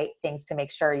and write things to make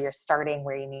sure you're starting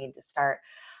where you need to start.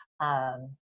 And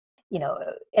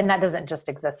that doesn't just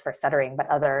exist for stuttering, but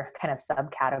other kind of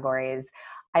subcategories.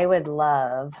 I would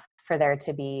love for there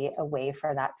to be a way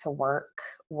for that to work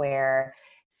where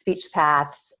speech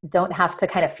paths don't have to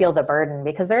kind of feel the burden,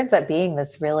 because there ends up being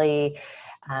this really,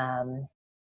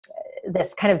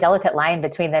 this kind of delicate line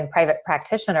between then private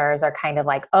practitioners are kind of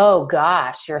like, oh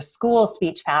gosh, your school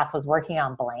speech path was working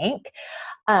on blank.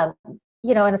 And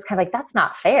it's kind of like, that's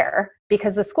not fair,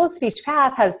 because the school speech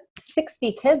path has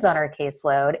 60 kids on her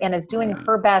caseload and is doing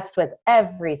her best with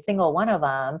every single one of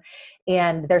them.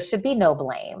 And there should be no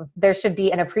blame. There should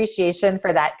be an appreciation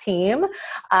for that team.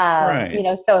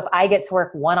 So if I get to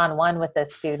work one-on-one with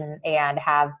this student and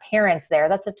have parents there,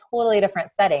 that's a totally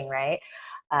different setting, right?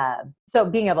 So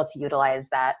being able to utilize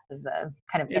that as a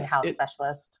kind of in-house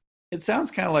specialist. It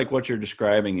sounds kind of like what you're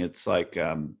describing. It's like,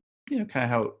 kind of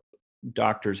how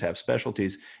doctors have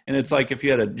specialties, and it's like if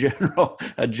you had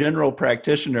a general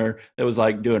practitioner that was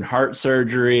like doing heart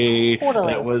surgery,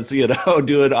 that was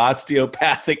doing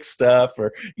osteopathic stuff,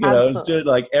 or it's doing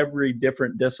like every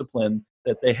different discipline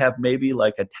that they have maybe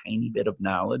like a tiny bit of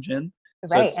knowledge in.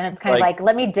 Right. And it's kind of like,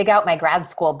 let me dig out my grad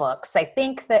school books. I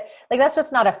think that that's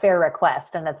just not a fair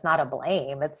request, and it's not a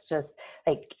blame. It's just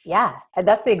like,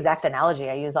 that's the exact analogy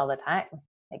I use all the time.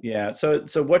 Yeah. So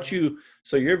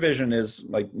your vision is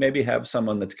like maybe have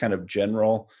someone that's kind of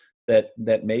general that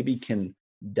maybe can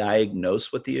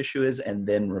diagnose what the issue is and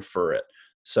then refer it.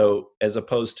 So as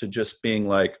opposed to just being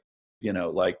like,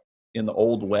 like in the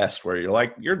old West where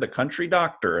you're the country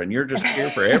doctor and you're just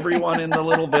here for everyone in the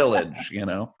little village,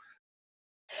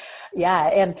 Yeah.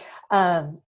 And,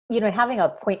 having a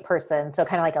point person, so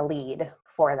kind of like a lead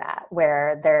for that,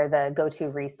 where they're the go-to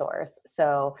resource.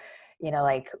 So,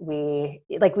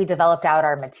 we developed out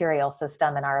our material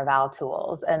system and our eval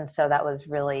tools. And so that was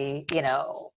really,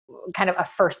 kind of a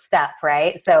first step,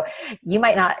 right? So you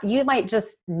might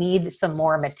just need some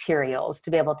more materials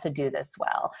to be able to do this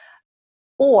well.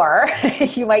 or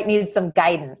you might need some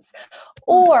guidance,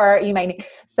 or you might need,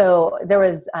 so there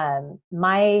was,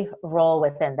 my role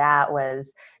within that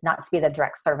was not to be the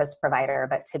direct service provider,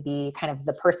 but to be kind of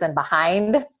the person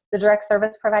behind the direct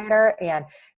service provider. And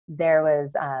there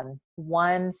was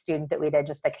one student that we did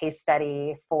just a case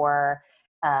study for.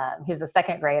 He was a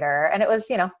second grader, and it was,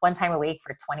 one time a week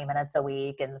for 20 minutes a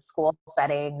week in the school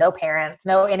setting, no parents,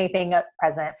 no anything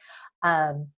present.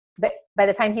 But by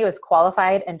the time he was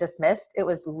qualified and dismissed, it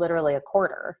was literally a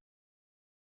quarter.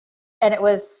 And it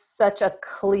was such a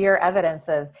clear evidence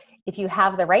of, if you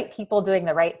have the right people doing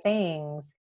the right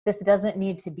things, this doesn't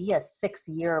need to be a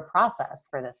 6-year process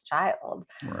for this child.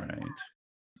 Right.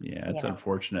 Yeah, it's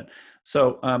unfortunate.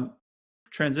 So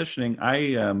transitioning,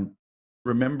 I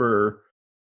remember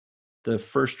the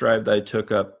first drive that I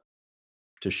took up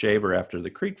to Shaver after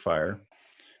the Creek Fire.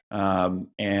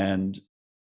 And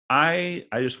I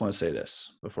just want to say this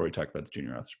before we talk about the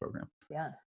Junior Authors Program. Yeah.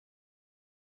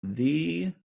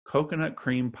 The coconut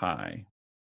cream pie,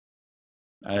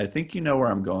 I think you know where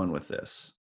I'm going with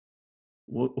this.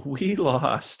 We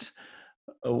lost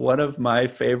one of my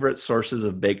favorite sources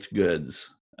of baked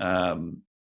goods when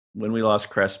we lost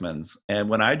Cressman's. And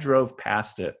when I drove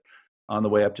past it on the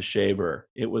way up to Shaver,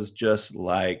 it was just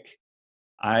like,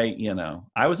 I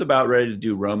was about ready to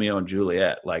do Romeo and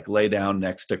Juliet, like lay down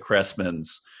next to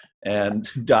Cressman's and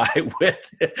die with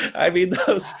it. I mean,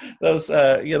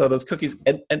 those cookies,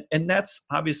 and that's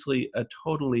obviously a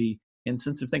totally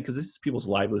insensitive thing, because this is people's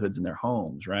livelihoods in their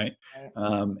homes, right?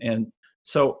 And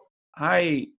so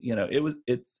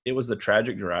it was a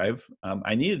tragic drive.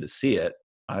 I needed to see it.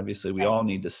 Obviously, we all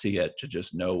need to see it to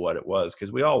just know what it was,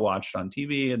 because we all watched on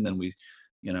TV, and then we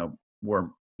were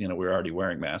already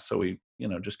wearing masks, so we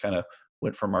just kind of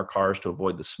went from our cars to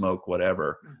avoid the smoke,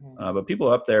 whatever. Mm-hmm. But people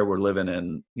up there were living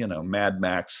in Mad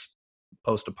Max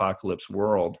post-apocalypse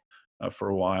world for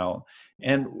a while.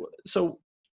 And so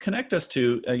connect us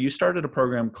to you started a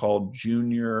program called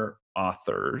Junior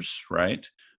Authors, right?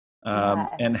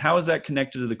 And how is that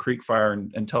connected to the Creek Fire?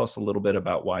 And tell us a little bit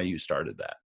about why you started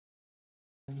that.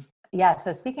 Yeah.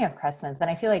 So speaking of Cressman's, then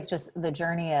I feel like just the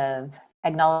journey of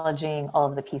acknowledging all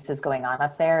of the pieces going on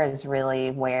up there is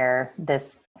really where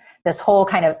this whole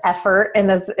kind of effort and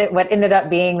what ended up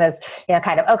being this,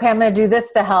 kind of, okay, I'm going to do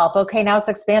this to help. Okay, now it's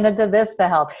expanded to this to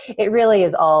help. It really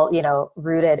is all,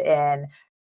 rooted in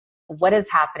what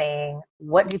is happening,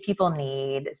 what do people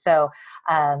need. So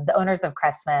the owners of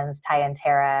Cressman's, Ty and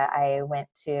Tara, I went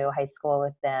to high school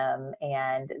with them,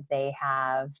 and they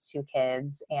have 2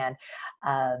 kids, and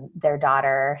their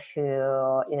daughter,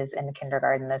 who is in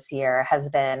kindergarten this year, has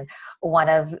been one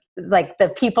of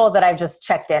the people that I've just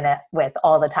checked in with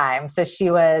all the time. So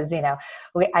she was,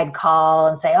 I'd call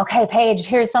and say, okay, Paige,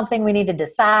 here's something we need to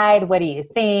decide. What do you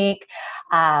think?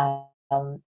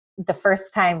 The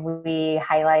first time we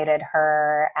highlighted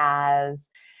her as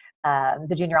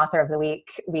the Junior Author of the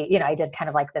Week, I did kind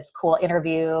of like this cool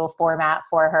interview format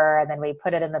for her, and then we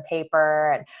put it in the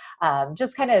paper, and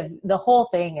just kind of the whole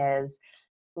thing is,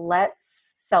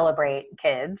 let's celebrate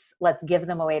kids. Let's give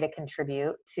them a way to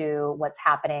contribute to what's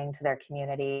happening to their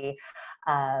community.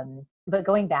 But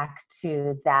going back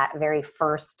to that very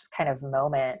first kind of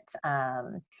moment,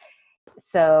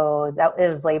 so that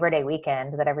was Labor Day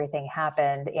weekend that everything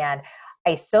happened. And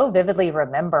I so vividly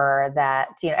remember that,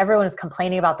 everyone was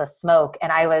complaining about the smoke,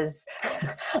 and I was,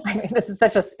 this is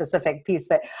such a specific piece,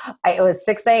 but it was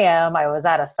 6 a.m. I was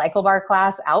at a cycle bar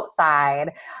class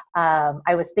outside.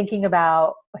 I was thinking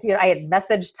about, I had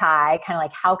messaged Ty kind of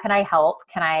like, how can I help?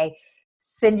 Can I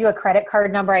send you a credit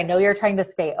card number? I know you're trying to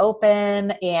stay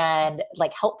open and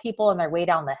help people on their way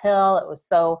down the hill. It was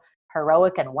so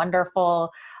heroic and wonderful.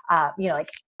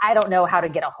 I don't know how to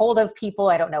get a hold of people.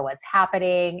 I don't know what's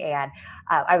happening. And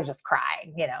I was just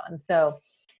crying, And so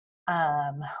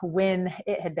when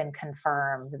it had been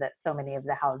confirmed that so many of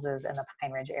the houses in the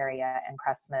Pine Ridge area and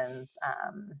Cressman's,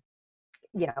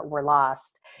 were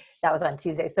lost, that was on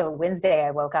Tuesday. So Wednesday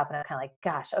I woke up and I was kind of like,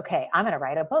 gosh, okay, I'm going to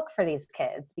write a book for these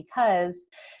kids, because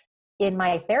in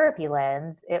my therapy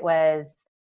lens, it was,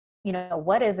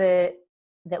 what is it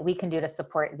that we can do to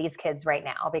support these kids right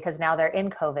now? Because now they're in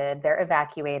COVID, they're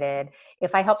evacuated.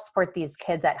 If I help support these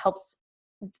kids, that helps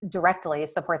directly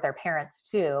support their parents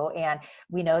too. And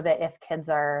we know that if kids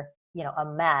are, a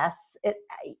mess,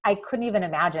 I couldn't even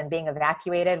imagine being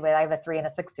evacuated with, I have a 3 and a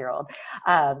 6-year-old,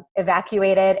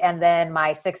 evacuated. And then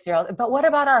my 6-year-old, but what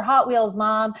about our Hot Wheels,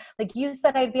 Mom? Like you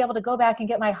said, I'd be able to go back and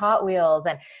get my Hot Wheels.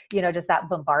 And, just that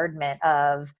bombardment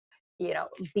of,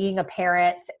 being a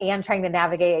parent and trying to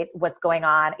navigate what's going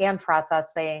on and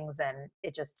process things. And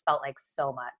it just felt like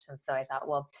so much. And so I thought,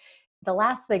 well, the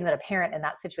last thing that a parent in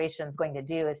that situation is going to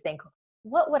do is think,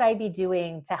 what would I be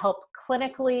doing to help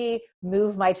clinically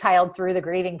move my child through the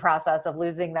grieving process of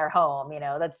losing their home?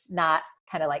 That's not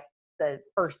kind of like the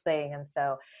first thing. And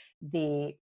so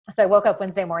I woke up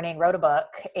Wednesday morning, wrote a book,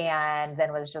 and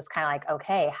then was just kind of like,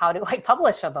 okay, how do I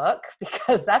publish a book?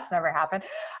 Because that's never happened.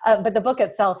 But the book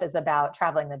itself is about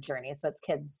traveling the journey. So it's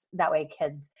kids, that way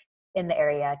kids in the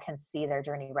area can see their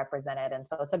journey represented. And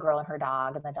so it's a girl and her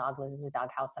dog, and the dog loses his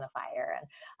doghouse in a fire.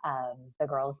 And the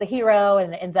girl's the hero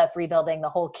and ends up rebuilding the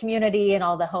whole community and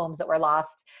all the homes that were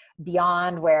lost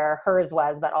beyond where hers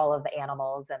was, but all of the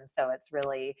animals. And so it's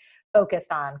really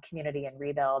focused on community and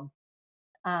rebuild.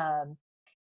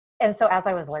 And so as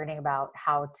I was learning about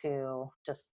how to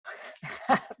just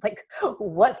like,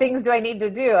 what things do I need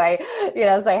to do? So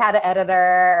I had an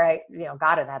editor, I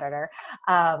got an editor.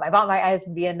 I bought my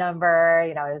ISBN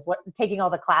number, I was taking all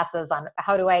the classes on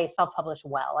how do I self-publish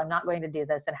well? I'm not going to do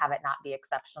this and have it not be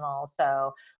exceptional.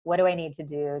 So what do I need to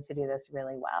do this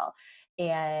really well?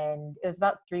 And it was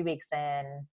about 3 weeks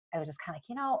in, I was just kind of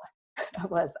like, I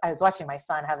was watching my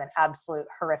son have an absolute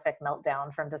horrific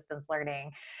meltdown from distance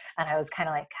learning. And I was kind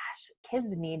of like, gosh,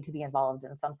 kids need to be involved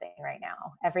in something right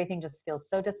now. Everything just feels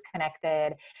so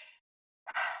disconnected.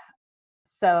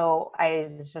 So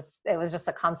it was just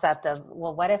a concept of,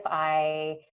 well, what if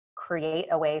I create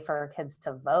a way for kids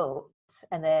to vote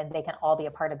and then they can all be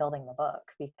a part of building the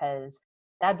book? Because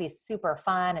that'd be super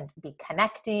fun and be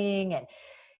connecting. And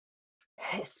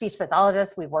speech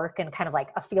pathologists, we work in kind of like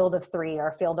a field of 3 or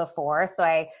a field of 4. So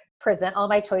I present all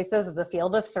my choices as a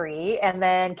field of 3, and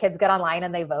then kids get online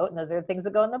and they vote, and those are the things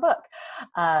that go in the book.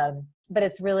 But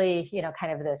it's really,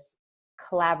 kind of this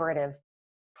collaborative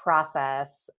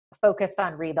process focused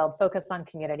on rebuild, focused on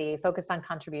community, focused on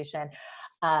contribution.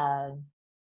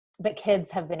 But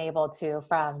kids have been able to,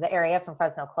 from the area, from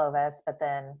Fresno, Clovis, but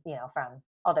then, from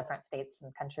all different states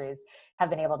and countries,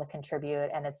 have been able to contribute.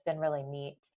 And it's been really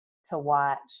neat to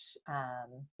watch,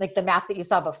 like the map that you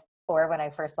saw before when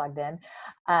I first logged in.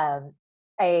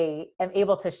 I am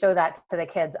able to show that to the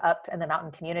kids up in the mountain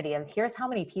community, and here's how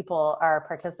many people are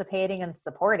participating and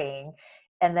supporting.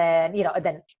 And then,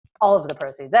 then all of the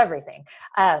proceeds, everything,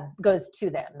 goes to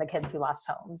them, the kids who lost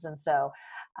homes. And so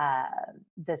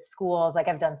the schools, like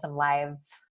I've done some live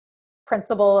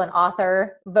principal and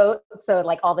author vote. So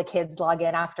like all the kids log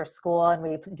in after school and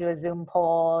we do a Zoom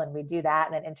poll and we do that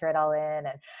and then enter it all in.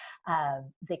 And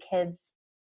the kids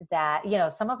that,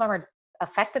 some of them are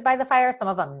affected by the fire, some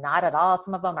of them not at all.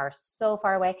 Some of them are so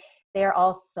far away. They're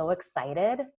all so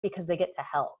excited because they get to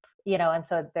help, and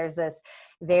so there's this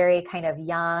very kind of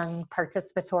young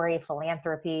participatory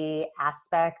philanthropy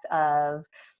aspect of,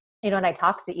 and I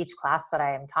talk to each class that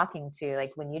I am talking to,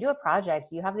 like, when you do a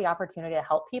project, you have the opportunity to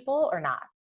help people or not.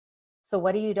 So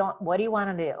what do you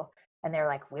want to do? And they're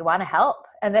like, we want to help.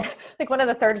 And then like one of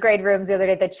the 3rd grade rooms the other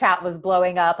day, the chat was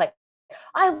blowing up like,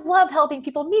 I love helping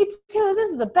people. Me too.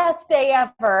 This is the best day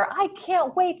ever. I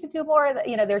can't wait to do more.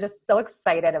 They're just so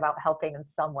excited about helping in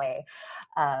some way.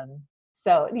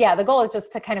 So yeah, the goal is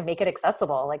just to kind of make it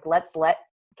accessible. Like, let's let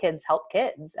kids help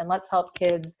kids, and let's help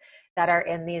kids that are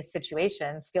in these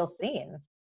situations feel seen.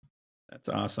 That's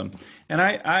awesome. And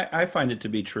I find it to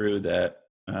be true that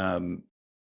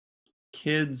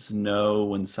kids know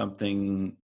when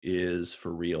something is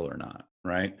for real or not,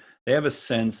 right? They have a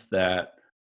sense that,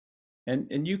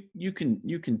 and you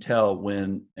can tell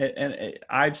when, and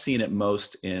I've seen it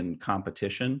most in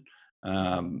competition,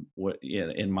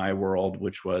 in my world,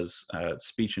 which was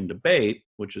speech and debate,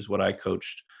 which is what I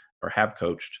coached or have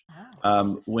coached.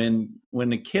 When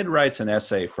a kid writes an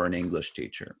essay for an English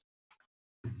teacher,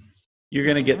 you're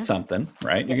going to get something,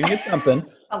 right? You're going to get something.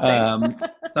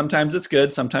 Sometimes it's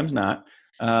good, sometimes not.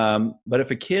 But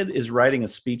if a kid is writing a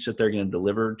speech that they're going to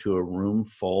deliver to a room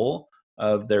full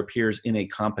of their peers in a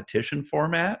competition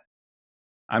format,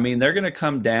 I mean, they're going to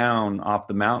come down off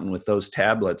the mountain with those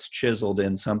tablets chiseled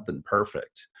in something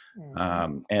perfect.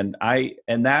 And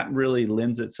that really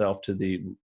lends itself to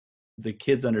the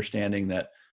kids understanding that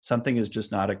something is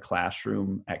just not a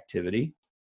classroom activity,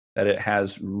 that it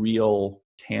has real,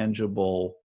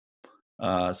 tangible,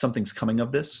 something's coming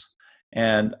of this.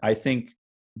 And I think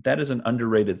that is an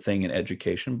underrated thing in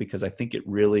education, because I think it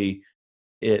really,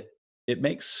 it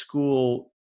makes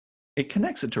school, it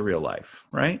connects it to real life,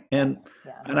 right? And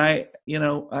I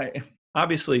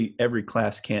obviously every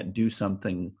class can't do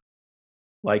something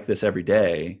like this every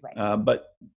day, right. But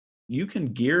you can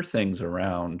gear things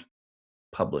around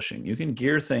publishing. You can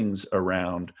gear things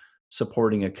around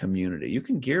supporting a community. You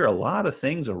can gear a lot of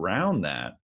things around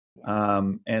that.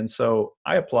 And so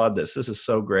I applaud this. This is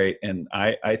so great. And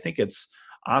I think it's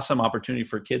awesome opportunity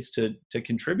for kids to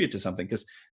contribute to something, because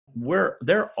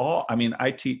they're all, I mean,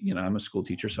 I teach, I'm a school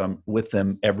teacher, so I'm with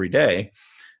them every day.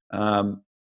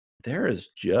 There is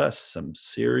just some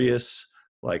serious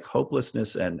like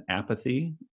hopelessness and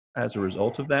apathy as a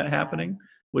result of that happening,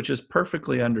 which is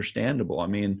perfectly understandable. I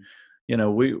mean,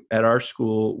 we at our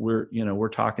school, we're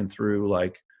talking through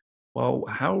like, well,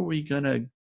 how are we going to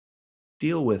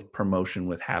deal with promotion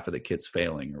with half of the kids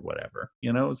failing or whatever?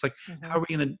 It's like, how are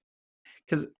we going to,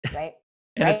 because Right.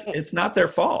 and right. it's not their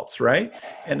faults, right?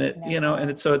 And No.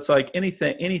 and so it's like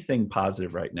anything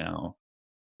positive right now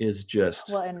is just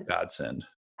Well, a and godsend.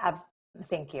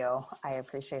 thank you. I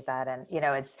appreciate that. And,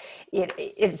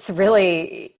 it's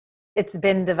really, it's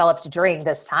been developed during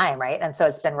this time, right? And so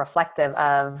it's been reflective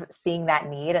of seeing that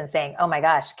need and saying, oh my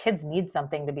gosh, kids need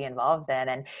something to be involved in.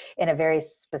 And in a very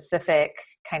specific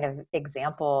kind of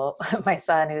example, my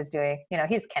son who's doing,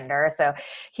 he's kinder. So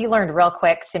he learned real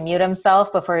quick to mute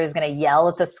himself before he was going to yell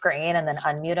at the screen and then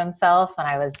unmute himself. And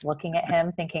I was looking at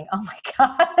him thinking, oh my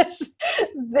gosh,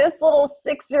 this little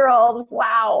 6-year-old,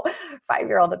 wow,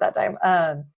 5-year-old at that time.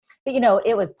 But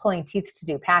it was pulling teeth to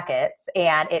do packets,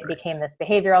 and it became this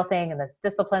behavioral thing and this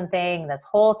discipline thing, this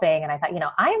whole thing. And I thought,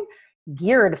 I'm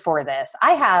geared for this.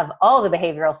 I have all the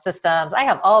behavioral systems. I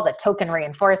have all the token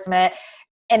reinforcement.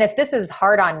 And if this is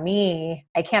hard on me,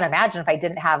 I can't imagine if I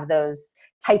didn't have those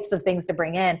types of things to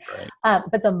bring in. Right.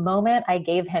 But the moment I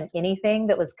gave him anything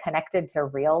that was connected to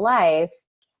real life,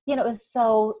 it was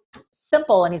so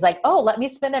simple. And he's like, oh, let me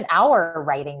spend an hour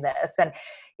writing this. And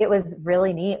it was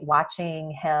really neat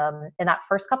watching him in that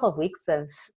first couple of weeks of,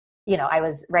 I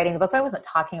was writing the book, but I wasn't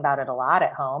talking about it a lot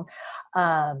at home.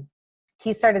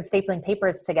 He started stapling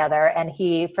papers together, and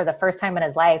he, for the first time in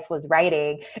his life, was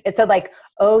writing. It said like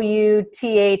Outhoor,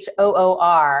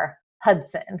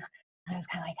 Hudson. And I was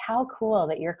kind of like, how cool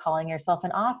that you're calling yourself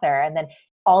an author. And then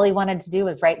all he wanted to do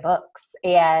was write books.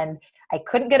 And I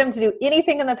couldn't get him to do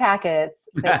anything in the packets,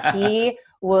 but he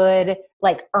would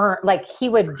he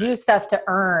would do stuff to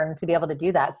earn to be able to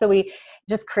do that. So we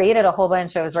just created a whole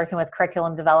bunch. I was working with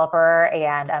curriculum developer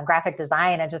and graphic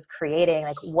design, and just creating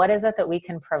like, what is it that we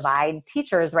can provide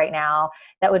teachers right now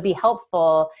that would be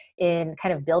helpful in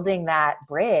kind of building that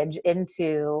bridge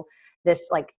into this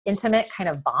like intimate kind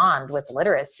of bond with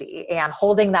literacy, and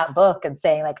holding that book and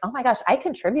saying like, oh my gosh, I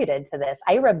contributed to this.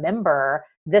 I remember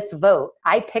this vote.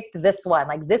 I picked this one.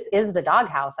 Like, this is the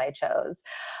doghouse I chose.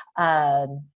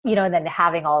 And then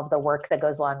having all of the work that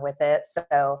goes along with it.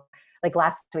 So like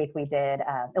last week we did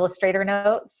Illustrator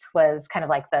Notes, was kind of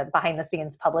like the behind the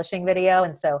scenes publishing video.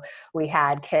 And so we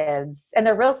had kids, and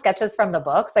they're real sketches from the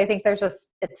books. I think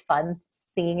it's fun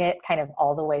seeing it kind of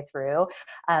all the way through.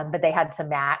 But they had to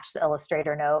match the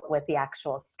Illustrator Note with the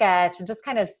actual sketch, and just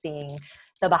kind of seeing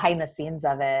the behind the scenes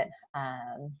of it.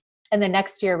 And then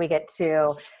next year we get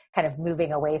to kind of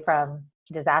moving away from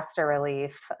disaster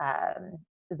relief.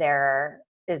 There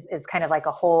is kind of like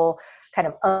a whole kind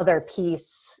of other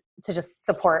piece to just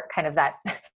support kind of that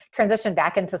transition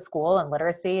back into school and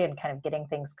literacy and kind of getting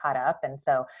things caught up. And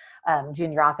so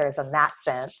junior authors in that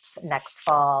sense next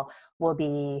fall will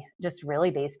be just really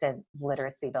based in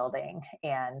literacy building,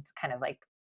 and kind of like,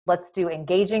 let's do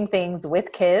engaging things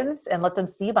with kids and let them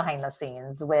see behind the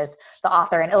scenes with the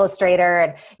author and illustrator,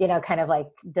 and, kind of like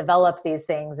develop these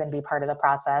things and be part of the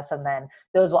process. And then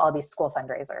those will all be school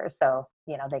fundraisers. So,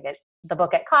 they get the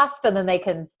book at cost, and then they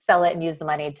can sell it and use the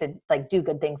money to like do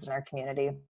good things in their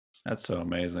community. That's so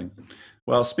amazing.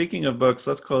 Well, speaking of books,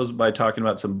 let's close by talking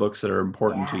about some books that are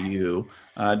important to you.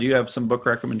 Do you have some book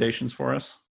recommendations for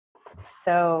us?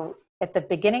 So at the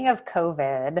beginning of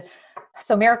COVID,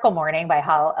 so Miracle Morning by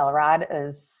Hal Elrod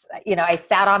is, I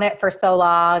sat on it for so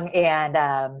long, and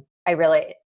I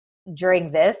really,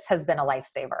 during this, has been a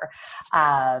lifesaver.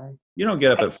 You don't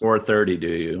get up at 4:30, do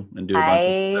you? And do a bunch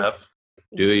of stuff?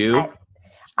 Do you?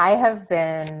 I have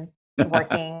been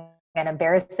working an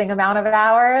embarrassing amount of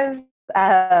hours.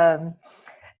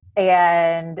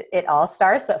 And it all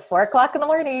starts at 4:00 in the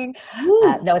morning.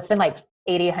 No, it's been like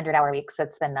 80, 100-hour weeks.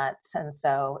 It's been nuts. And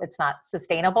so it's not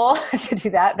sustainable to do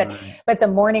that. But the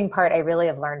morning part, I really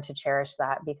have learned to cherish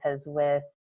that, because with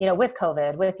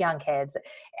COVID, with young kids,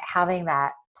 having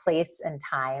that place and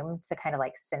time to kind of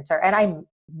like center. And I'm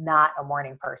not a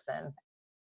morning person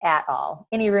at all.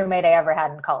 Any roommate I ever had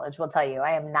in college will tell you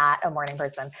I am not a morning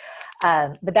person.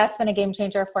 But that's been a game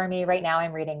changer for me. Right now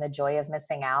I'm reading The Joy of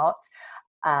Missing Out.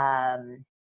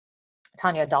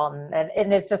 Tanya Dalton.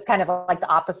 And it's just kind of like the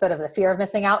opposite of the fear of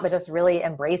missing out, but just really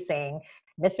embracing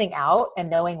missing out and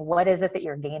knowing what is it that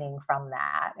you're gaining from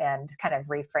that, and kind of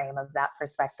reframe of that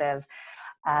perspective.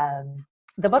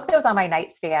 The book that was on my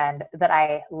nightstand that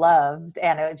I loved,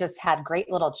 and it just had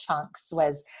great little chunks,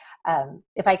 was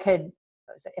If I Could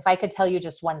if I could tell you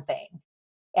just one thing.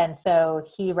 And so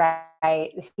he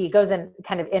goes and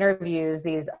kind of interviews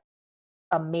these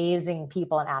amazing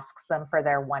people and asks them for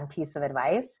their one piece of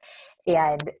advice.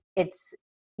 And it's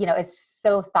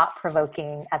so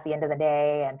thought-provoking at the end of the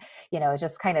day. And, it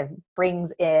just kind of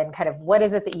brings in kind of what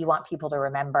is it that you want people to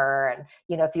remember? And,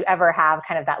 if you ever have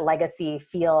kind of that legacy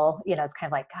feel, it's kind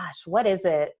of like, gosh, what is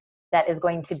it that is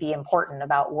going to be important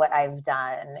about what I've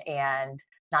done? And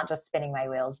not just spinning my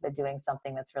wheels, but doing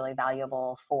something that's really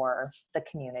valuable for the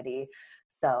community.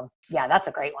 So yeah, that's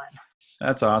a great one.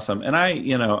 That's awesome. And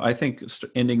I think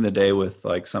ending the day with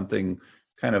like something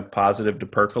kind of positive to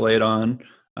percolate on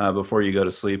before you go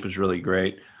to sleep is really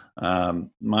great.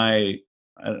 It's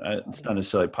not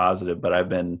necessarily positive, but I've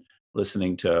been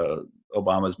listening to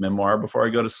Obama's memoir before I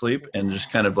go to sleep and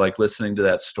just kind of like listening to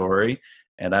that story.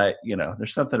 And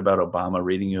there's something about Obama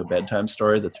reading you a bedtime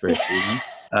story that's very soothing,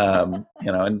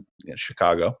 in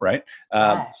Chicago, right?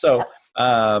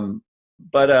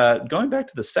 But going back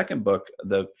to the second book,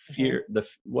 the fear,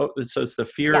 it's the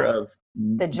fear of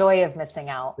the joy of missing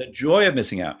out. The joy of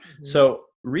missing out. Mm-hmm. So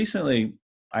recently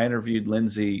I interviewed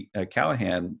Lindsay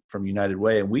Callahan from United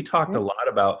Way, and we talked a lot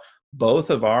about both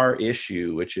of our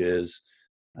issue, which is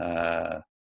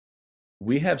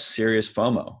we have serious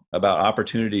FOMO about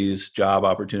opportunities, job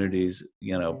opportunities,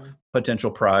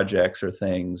 potential projects or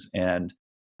things. And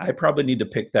I probably need to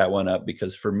pick that one up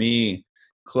because for me,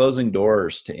 closing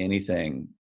doors to anything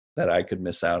that I could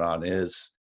miss out on is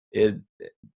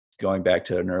going back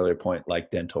to an earlier point,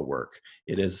 like dental work.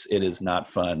 It is not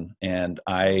fun. And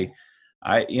I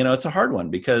it's a hard one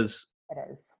because it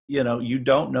is. You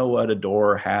don't know what a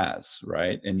door has,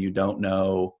 right? And you don't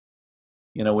know,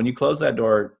 when you close that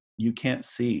door, you can't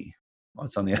see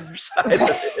what's on the other side of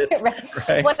it.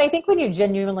 Right. Well, I think when you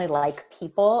genuinely like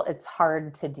people, it's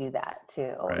hard to do that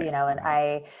too,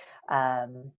 right.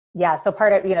 And so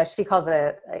part of, she calls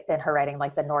it in her writing,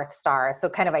 like the North Star. So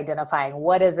kind of identifying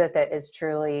what is it that is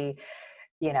truly,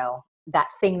 that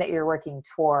thing that you're working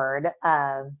toward.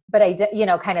 But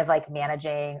kind of like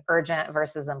managing urgent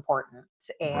versus important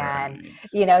and,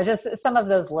 just some of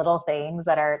those little things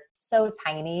that are so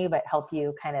tiny, but help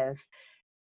you kind of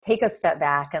take a step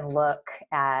back and look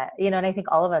at, and I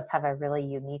think all of us have a really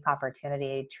unique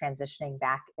opportunity transitioning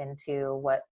back into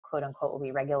what quote unquote will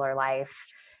be regular life,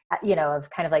 of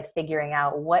kind of like figuring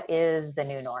out what is the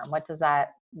new norm? What does that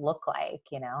look like,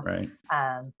 Right.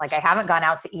 Like I haven't gone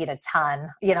out to eat a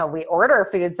ton, we order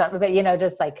food, but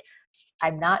just like,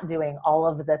 I'm not doing all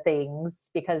of the things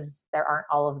because there aren't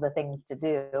all of the things to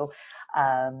do.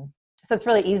 So it's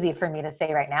really easy for me to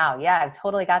say right now, yeah, I've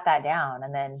totally got that down.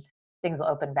 And then things will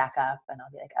open back up and I'll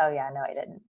be like, oh yeah, no, I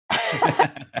didn't.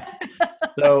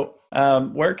 So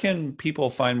where can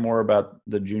people find more about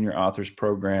the Junior Authors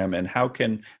Program and how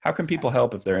can people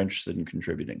help if they're interested in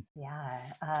contributing? Yeah.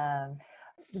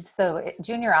 So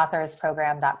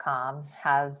juniorauthors.program.com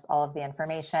has all of the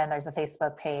information. There's a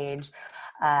Facebook page.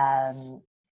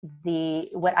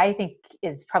 What I think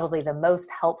is probably the most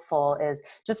helpful is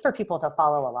just for people to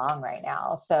follow along right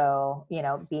now. So,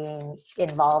 being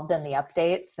involved in the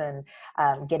updates and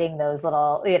getting those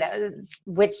little,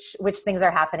 which things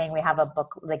are happening. We have a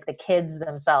book, like the kids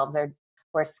themselves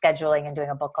we're scheduling and doing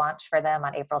a book launch for them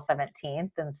on April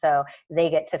 17th. And so they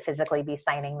get to physically be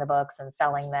signing the books and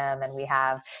selling them. And we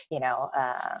have,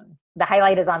 the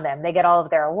highlight is on them. They get all of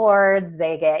their awards.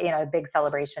 They get, a big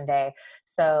celebration day.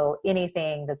 So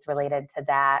anything that's related to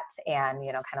that and,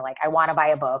 kind of like, I want to buy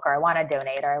a book or I want to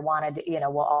donate or I want to,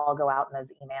 we'll all go out in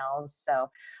those emails. So,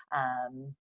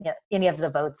 any of the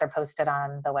votes are posted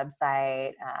on the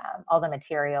website, all the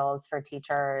materials for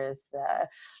teachers, the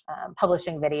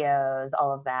publishing videos,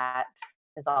 all of that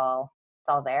is it's all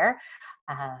there.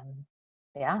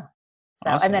 Yeah.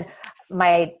 So, awesome. And then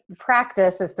my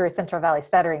practice is through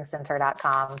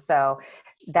CentralValleyStutteringCenter.com. So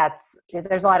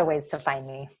there's a lot of ways to find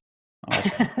me.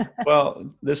 Awesome. Well,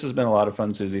 this has been a lot of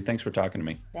fun, Susie. Thanks for talking to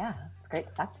me. Yeah, it's great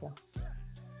to talk to you.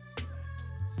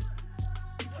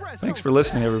 Thanks for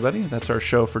listening, everybody. That's our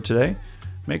show for today.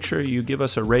 Make sure you give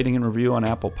us a rating and review on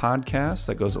Apple Podcasts.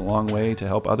 That goes a long way to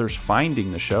help others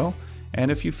finding the show.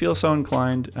 And if you feel so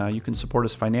inclined, you can support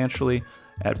us financially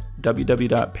at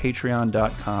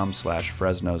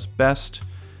www.patreon.com/FresnosBest,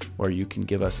 where you can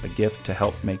give us a gift to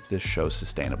help make this show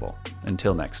sustainable.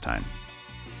 Until next time.